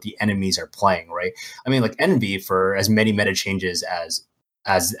kind of what the enemies are playing, right? Like Envy, for as many meta changes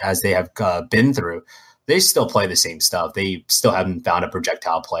as they have been through, they still play the same stuff. They still haven't found a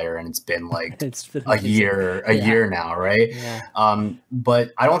projectile player, and it's been like a year now, right? Yeah.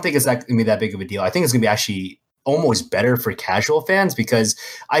 But I don't think it's going to be that big of a deal. I think it's going to be actually almost better for casual fans, because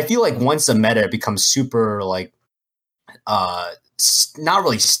I feel like once a meta becomes super like not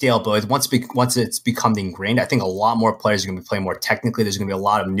really stale, but once it's become ingrained, I think a lot more players are going to be playing more technically. There's going to be a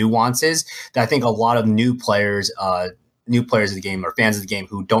lot of nuances that I think a lot of new players of the game or fans of the game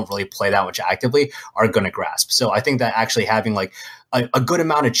who don't really play that much actively are going to grasp. So I think that actually having like a good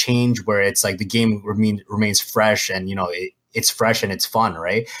amount of change where it's like the game remains fresh and, you know, it's fresh and it's fun,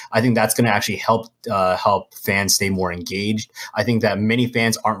 right? I think that's going to actually help fans stay more engaged. I think that many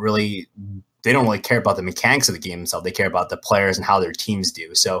fans they don't really care about the mechanics of the game themselves. They care about the players and how their teams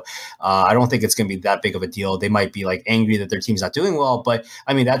do. So I don't think it's going to be that big of a deal. They might be like angry that their team's not doing well, but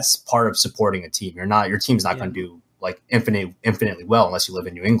I mean, that's part of supporting a team. Your team's not going to do like infinitely well unless you live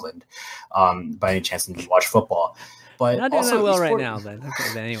in New England by any chance and you watch football. But not doing that well right now, then.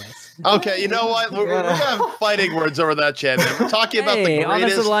 Okay, then anyways. Okay, you know what? We're going to have fighting words over that, Chad. We're talking about the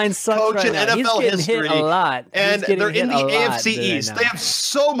greatest line coach right in now. NFL history. Hit a lot. And they're in the AFC East. They have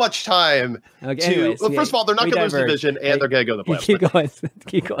so much time to... Well, first of all, they're not going to lose the division, and they're going to go to the playoffs.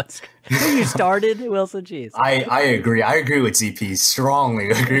 Keep going. You started, Wilson. Jeez. I agree. I agree with ZP. Strongly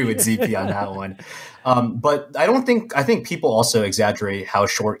agree with ZP on that one. But I think people also exaggerate how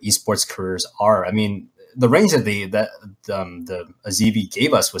short esports careers are. I mean, the range that the ZV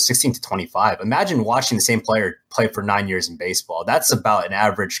gave us was 16 to 25. Imagine watching the same player play for 9 years in baseball. That's about an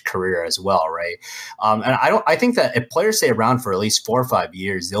average career as well, right? And I think that if players stay around for at least 4 or 5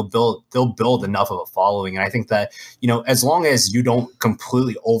 years, they'll build enough of a following. And I think that, you know, as long as you don't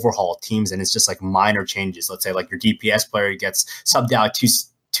completely overhaul teams and it's just like minor changes, let's say like your DPS player gets subbed out two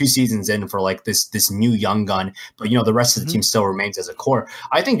seasons in for like this new young gun, but you know the rest of the team still remains as a core.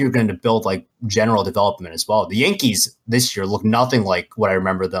 I think you're going to build like general development as well. The Yankees this year look nothing like what I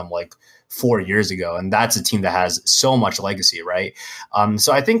remember them like 4 years ago, and that's a team that has so much legacy, right?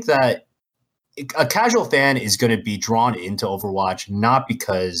 So I think that a casual fan is going to be drawn into Overwatch not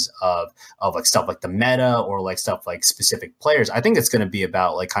because of like stuff like the meta or like stuff like specific players. I think it's going to be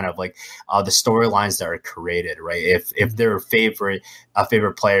about like kind of like the storylines that are created, right? If their favorite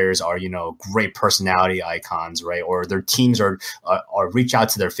players are, you know, great personality icons, right, or their teams are reach out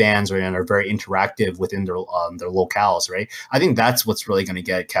to their fans, right, and are very interactive within their locales, right? I think that's what's really going to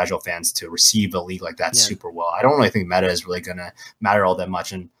get casual fans to receive a league like that super well. I don't really think meta is really going to matter all that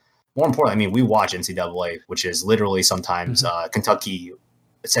much. And more importantly, I mean, we watch NCAA, which is literally sometimes Kentucky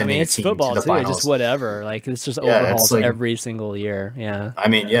sending a team football to the too, finals. just whatever. Like it's just overhauls like, every single year. Yeah. I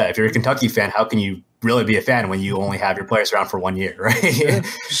mean, if you're a Kentucky fan, how can you really be a fan when you only have your players around for 1 year, right?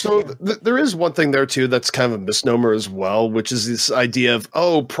 So there is one thing there too that's kind of a misnomer as well, which is this idea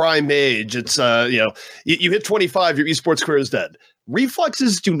of prime age. It's you hit 25, your esports career is dead.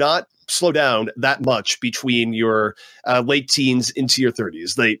 Reflexes do not slow down that much between your late teens into your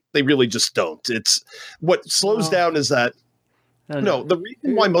 30s. They really just don't. It's what slows down is that the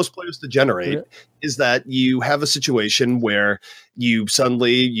reason why most players degenerate is that you have a situation where you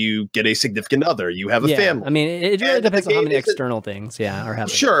get a significant other, you have a family. I mean, it really depends on how many external things are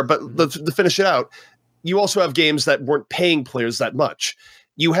happening. Sure, but to finish it out, you also have games that weren't paying players that much.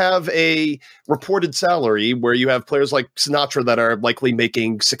 You have a reported salary where you have players like Sinatra that are likely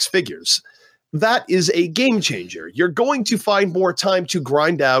making six figures. That is a game changer. You're going to find more time to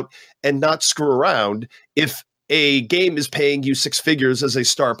grind out and not screw around if a game is paying you six figures as a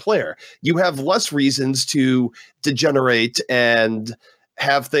star player. You have less reasons to degenerate and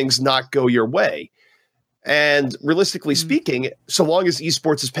have things not go your way. And realistically speaking, so long as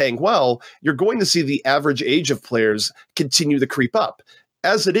esports is paying well, you're going to see the average age of players continue to creep up.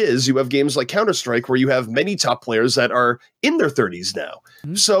 As it is, you have games like Counter-Strike where you have many top players that are in their 30s now.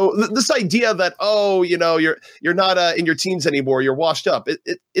 Mm-hmm. So this idea that, you're not in your teens anymore, you're washed up,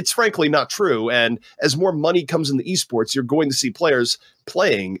 it's frankly not true. And as more money comes in the esports, you're going to see players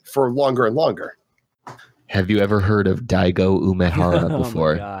playing for longer and longer. Have you ever heard of Daigo Umehara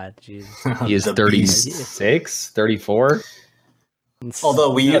before? Oh my God, Jesus. He is 36, 34.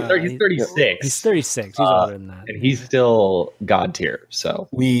 Although he's 36. He's 36. He's older than that. And he's still God tier. So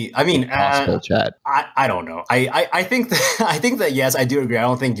Chad. I don't know. I think that yes, I do agree. I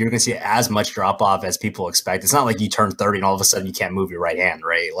don't think you're going to see as much drop off as people expect. It's not like you turn 30 and all of a sudden you can't move your right hand,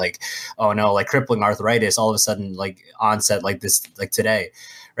 right? Like, oh no, like crippling arthritis all of a sudden like onset like this, like today,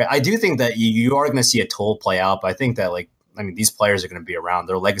 right? I do think that you are going to see a toll play out, but I think that these players are going to be around.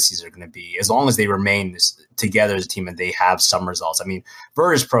 Their legacies are going to be, as long as they remain together as a team and they have some results. I mean,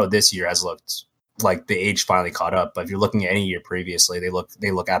 Virtus Pro this year has looked like the age finally caught up. But if you're looking at any year previously, they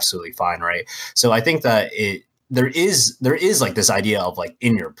look absolutely fine, right? So I think that there is like this idea of like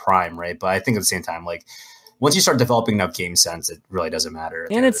in your prime, right? But I think at the same time, like once you start developing enough game sense, it really doesn't matter.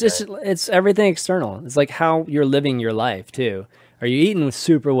 And it's everything external. It's like how you're living your life too. Are you eating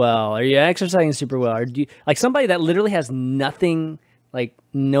super well? Are you exercising super well? Or do you, like somebody that literally has nothing, like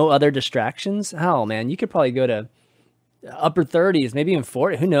no other distractions? Hell, man, you could probably go to upper 30s, maybe even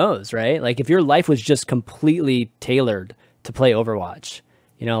 40. Who knows, right? Like if your life was just completely tailored to play Overwatch,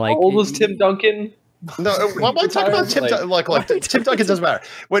 you know, like how old was Tim Duncan? No, why talk about Tim Duncan? Like Tim Duncan doesn't matter.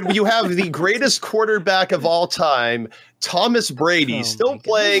 When you have the greatest quarterback of all time, Thomas Brady, still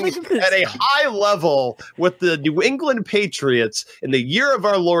playing at a high level with the New England Patriots in the year of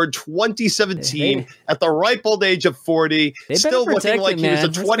our Lord 2017 at the ripe old age of 40, still looking like he was a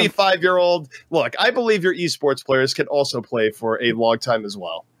 25-year-old. Look, I believe your esports players can also play for a long time as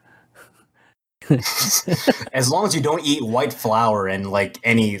well. As long as you don't eat white flour and like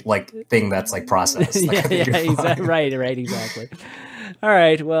any like thing that's like processed. Like, exactly. Right, exactly. All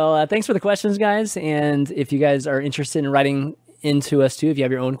right. Well, thanks for the questions, guys. And if you guys are interested in writing into us too, if you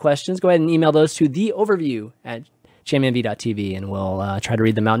have your own questions, go ahead and email those to theoverview@championv.tv, and we'll try to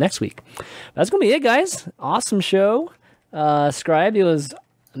read them out next week. That's gonna be it, guys. Awesome show, Scr1be. It was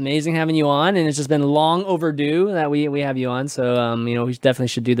amazing having you on, and it's just been long overdue that we have you on. So, we definitely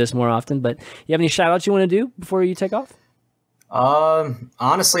should do this more often. But you have any shout outs you want to do before you take off?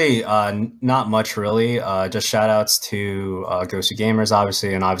 Honestly, not much really. Just shout outs to Ghost Gamers,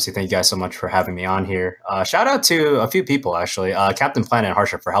 obviously, and obviously thank you guys so much for having me on here. Shout out to a few people actually. Captain Planet and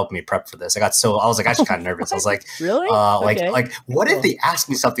Harsha for helping me prep for this. I was like actually kind of nervous. I was like, really? Like what if they ask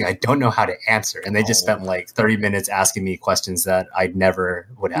me something I don't know how to answer? And they just spent like 30 minutes asking me questions that I never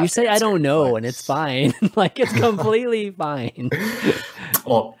would have. You say I don't know, and it's fine. Like it's completely fine.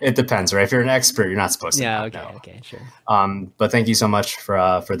 Well, it depends, right? If you're an expert, you're not supposed to. Yeah. know. Okay. Sure. But thank you so much for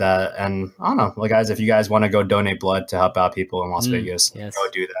that. And I don't know, like guys, if you guys want to go donate blood to help out people in Las Vegas, go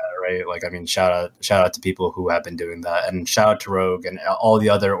do that, right? Like, I mean, shout out to people who have been doing that, and shout out to Rogue and all the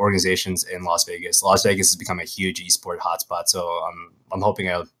other organizations in Las Vegas. Las Vegas has become a huge esport hotspot, so I'm hoping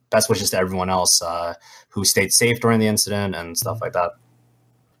best wishes to everyone else who stayed safe during the incident and stuff like that.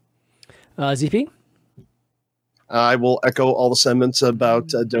 ZP? I will echo all the sentiments about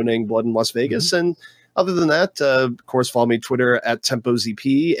donating blood in Las Vegas. And other than that, of course, follow me on Twitter at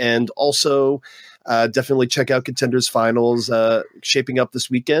TempoZP. And also definitely check out Contenders Finals shaping up this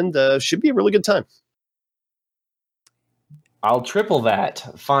weekend. Should be a really good time. I'll triple that.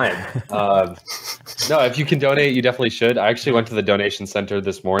 Fine. No, if you can donate, you definitely should. I actually went to the donation center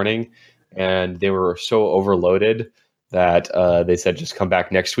this morning, and they were so overloaded that they said just come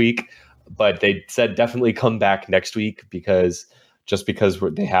back next week. But they said definitely come back next week, because just because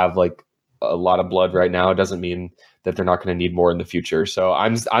they have like a lot of blood right now doesn't mean that they're not going to need more in the future. So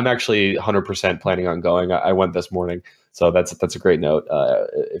I'm actually 100% planning on going. I went this morning, so that's a great note.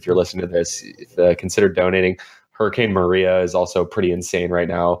 If you're listening to this, consider donating. Hurricane Maria is also pretty insane right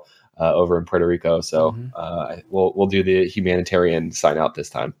now over in Puerto Rico. So we'll do the humanitarian sign out this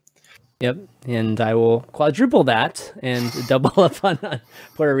time. Yep, and I will quadruple that and double up on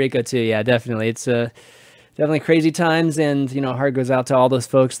Puerto Rico too. Yeah, definitely. It's definitely crazy times, and heart goes out to all those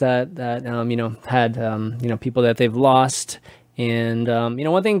folks that had people that they've lost. And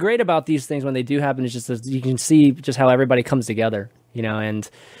one thing great about these things when they do happen is just that you can see just how everybody comes together. And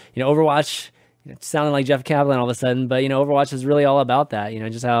Overwatch. It sounded like Jeff Kaplan all of a sudden, but Overwatch is really all about that.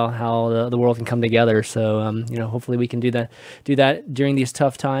 Just how the world can come together. So hopefully we can do that during these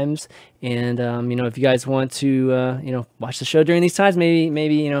tough times. And if you guys want to watch the show during these times,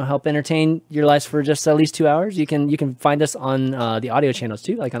 maybe help entertain your lives for just at least 2 hours, you can find us on the audio channels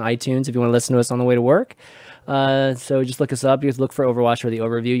too, like on iTunes if you want to listen to us on the way to work. So just look us up. You just look for Overwatch or the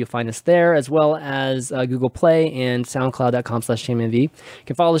Overview. You'll find us there, as well as Google Play and SoundCloud.com/ChampionV. You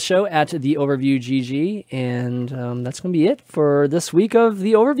can follow the show at the Overview GG, and that's going to be it for this week of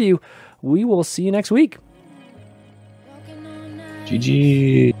the Overview. We will see you next week.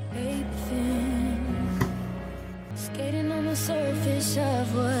 GG. Skating on the surface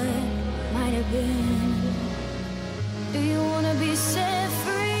of what might have been. Do you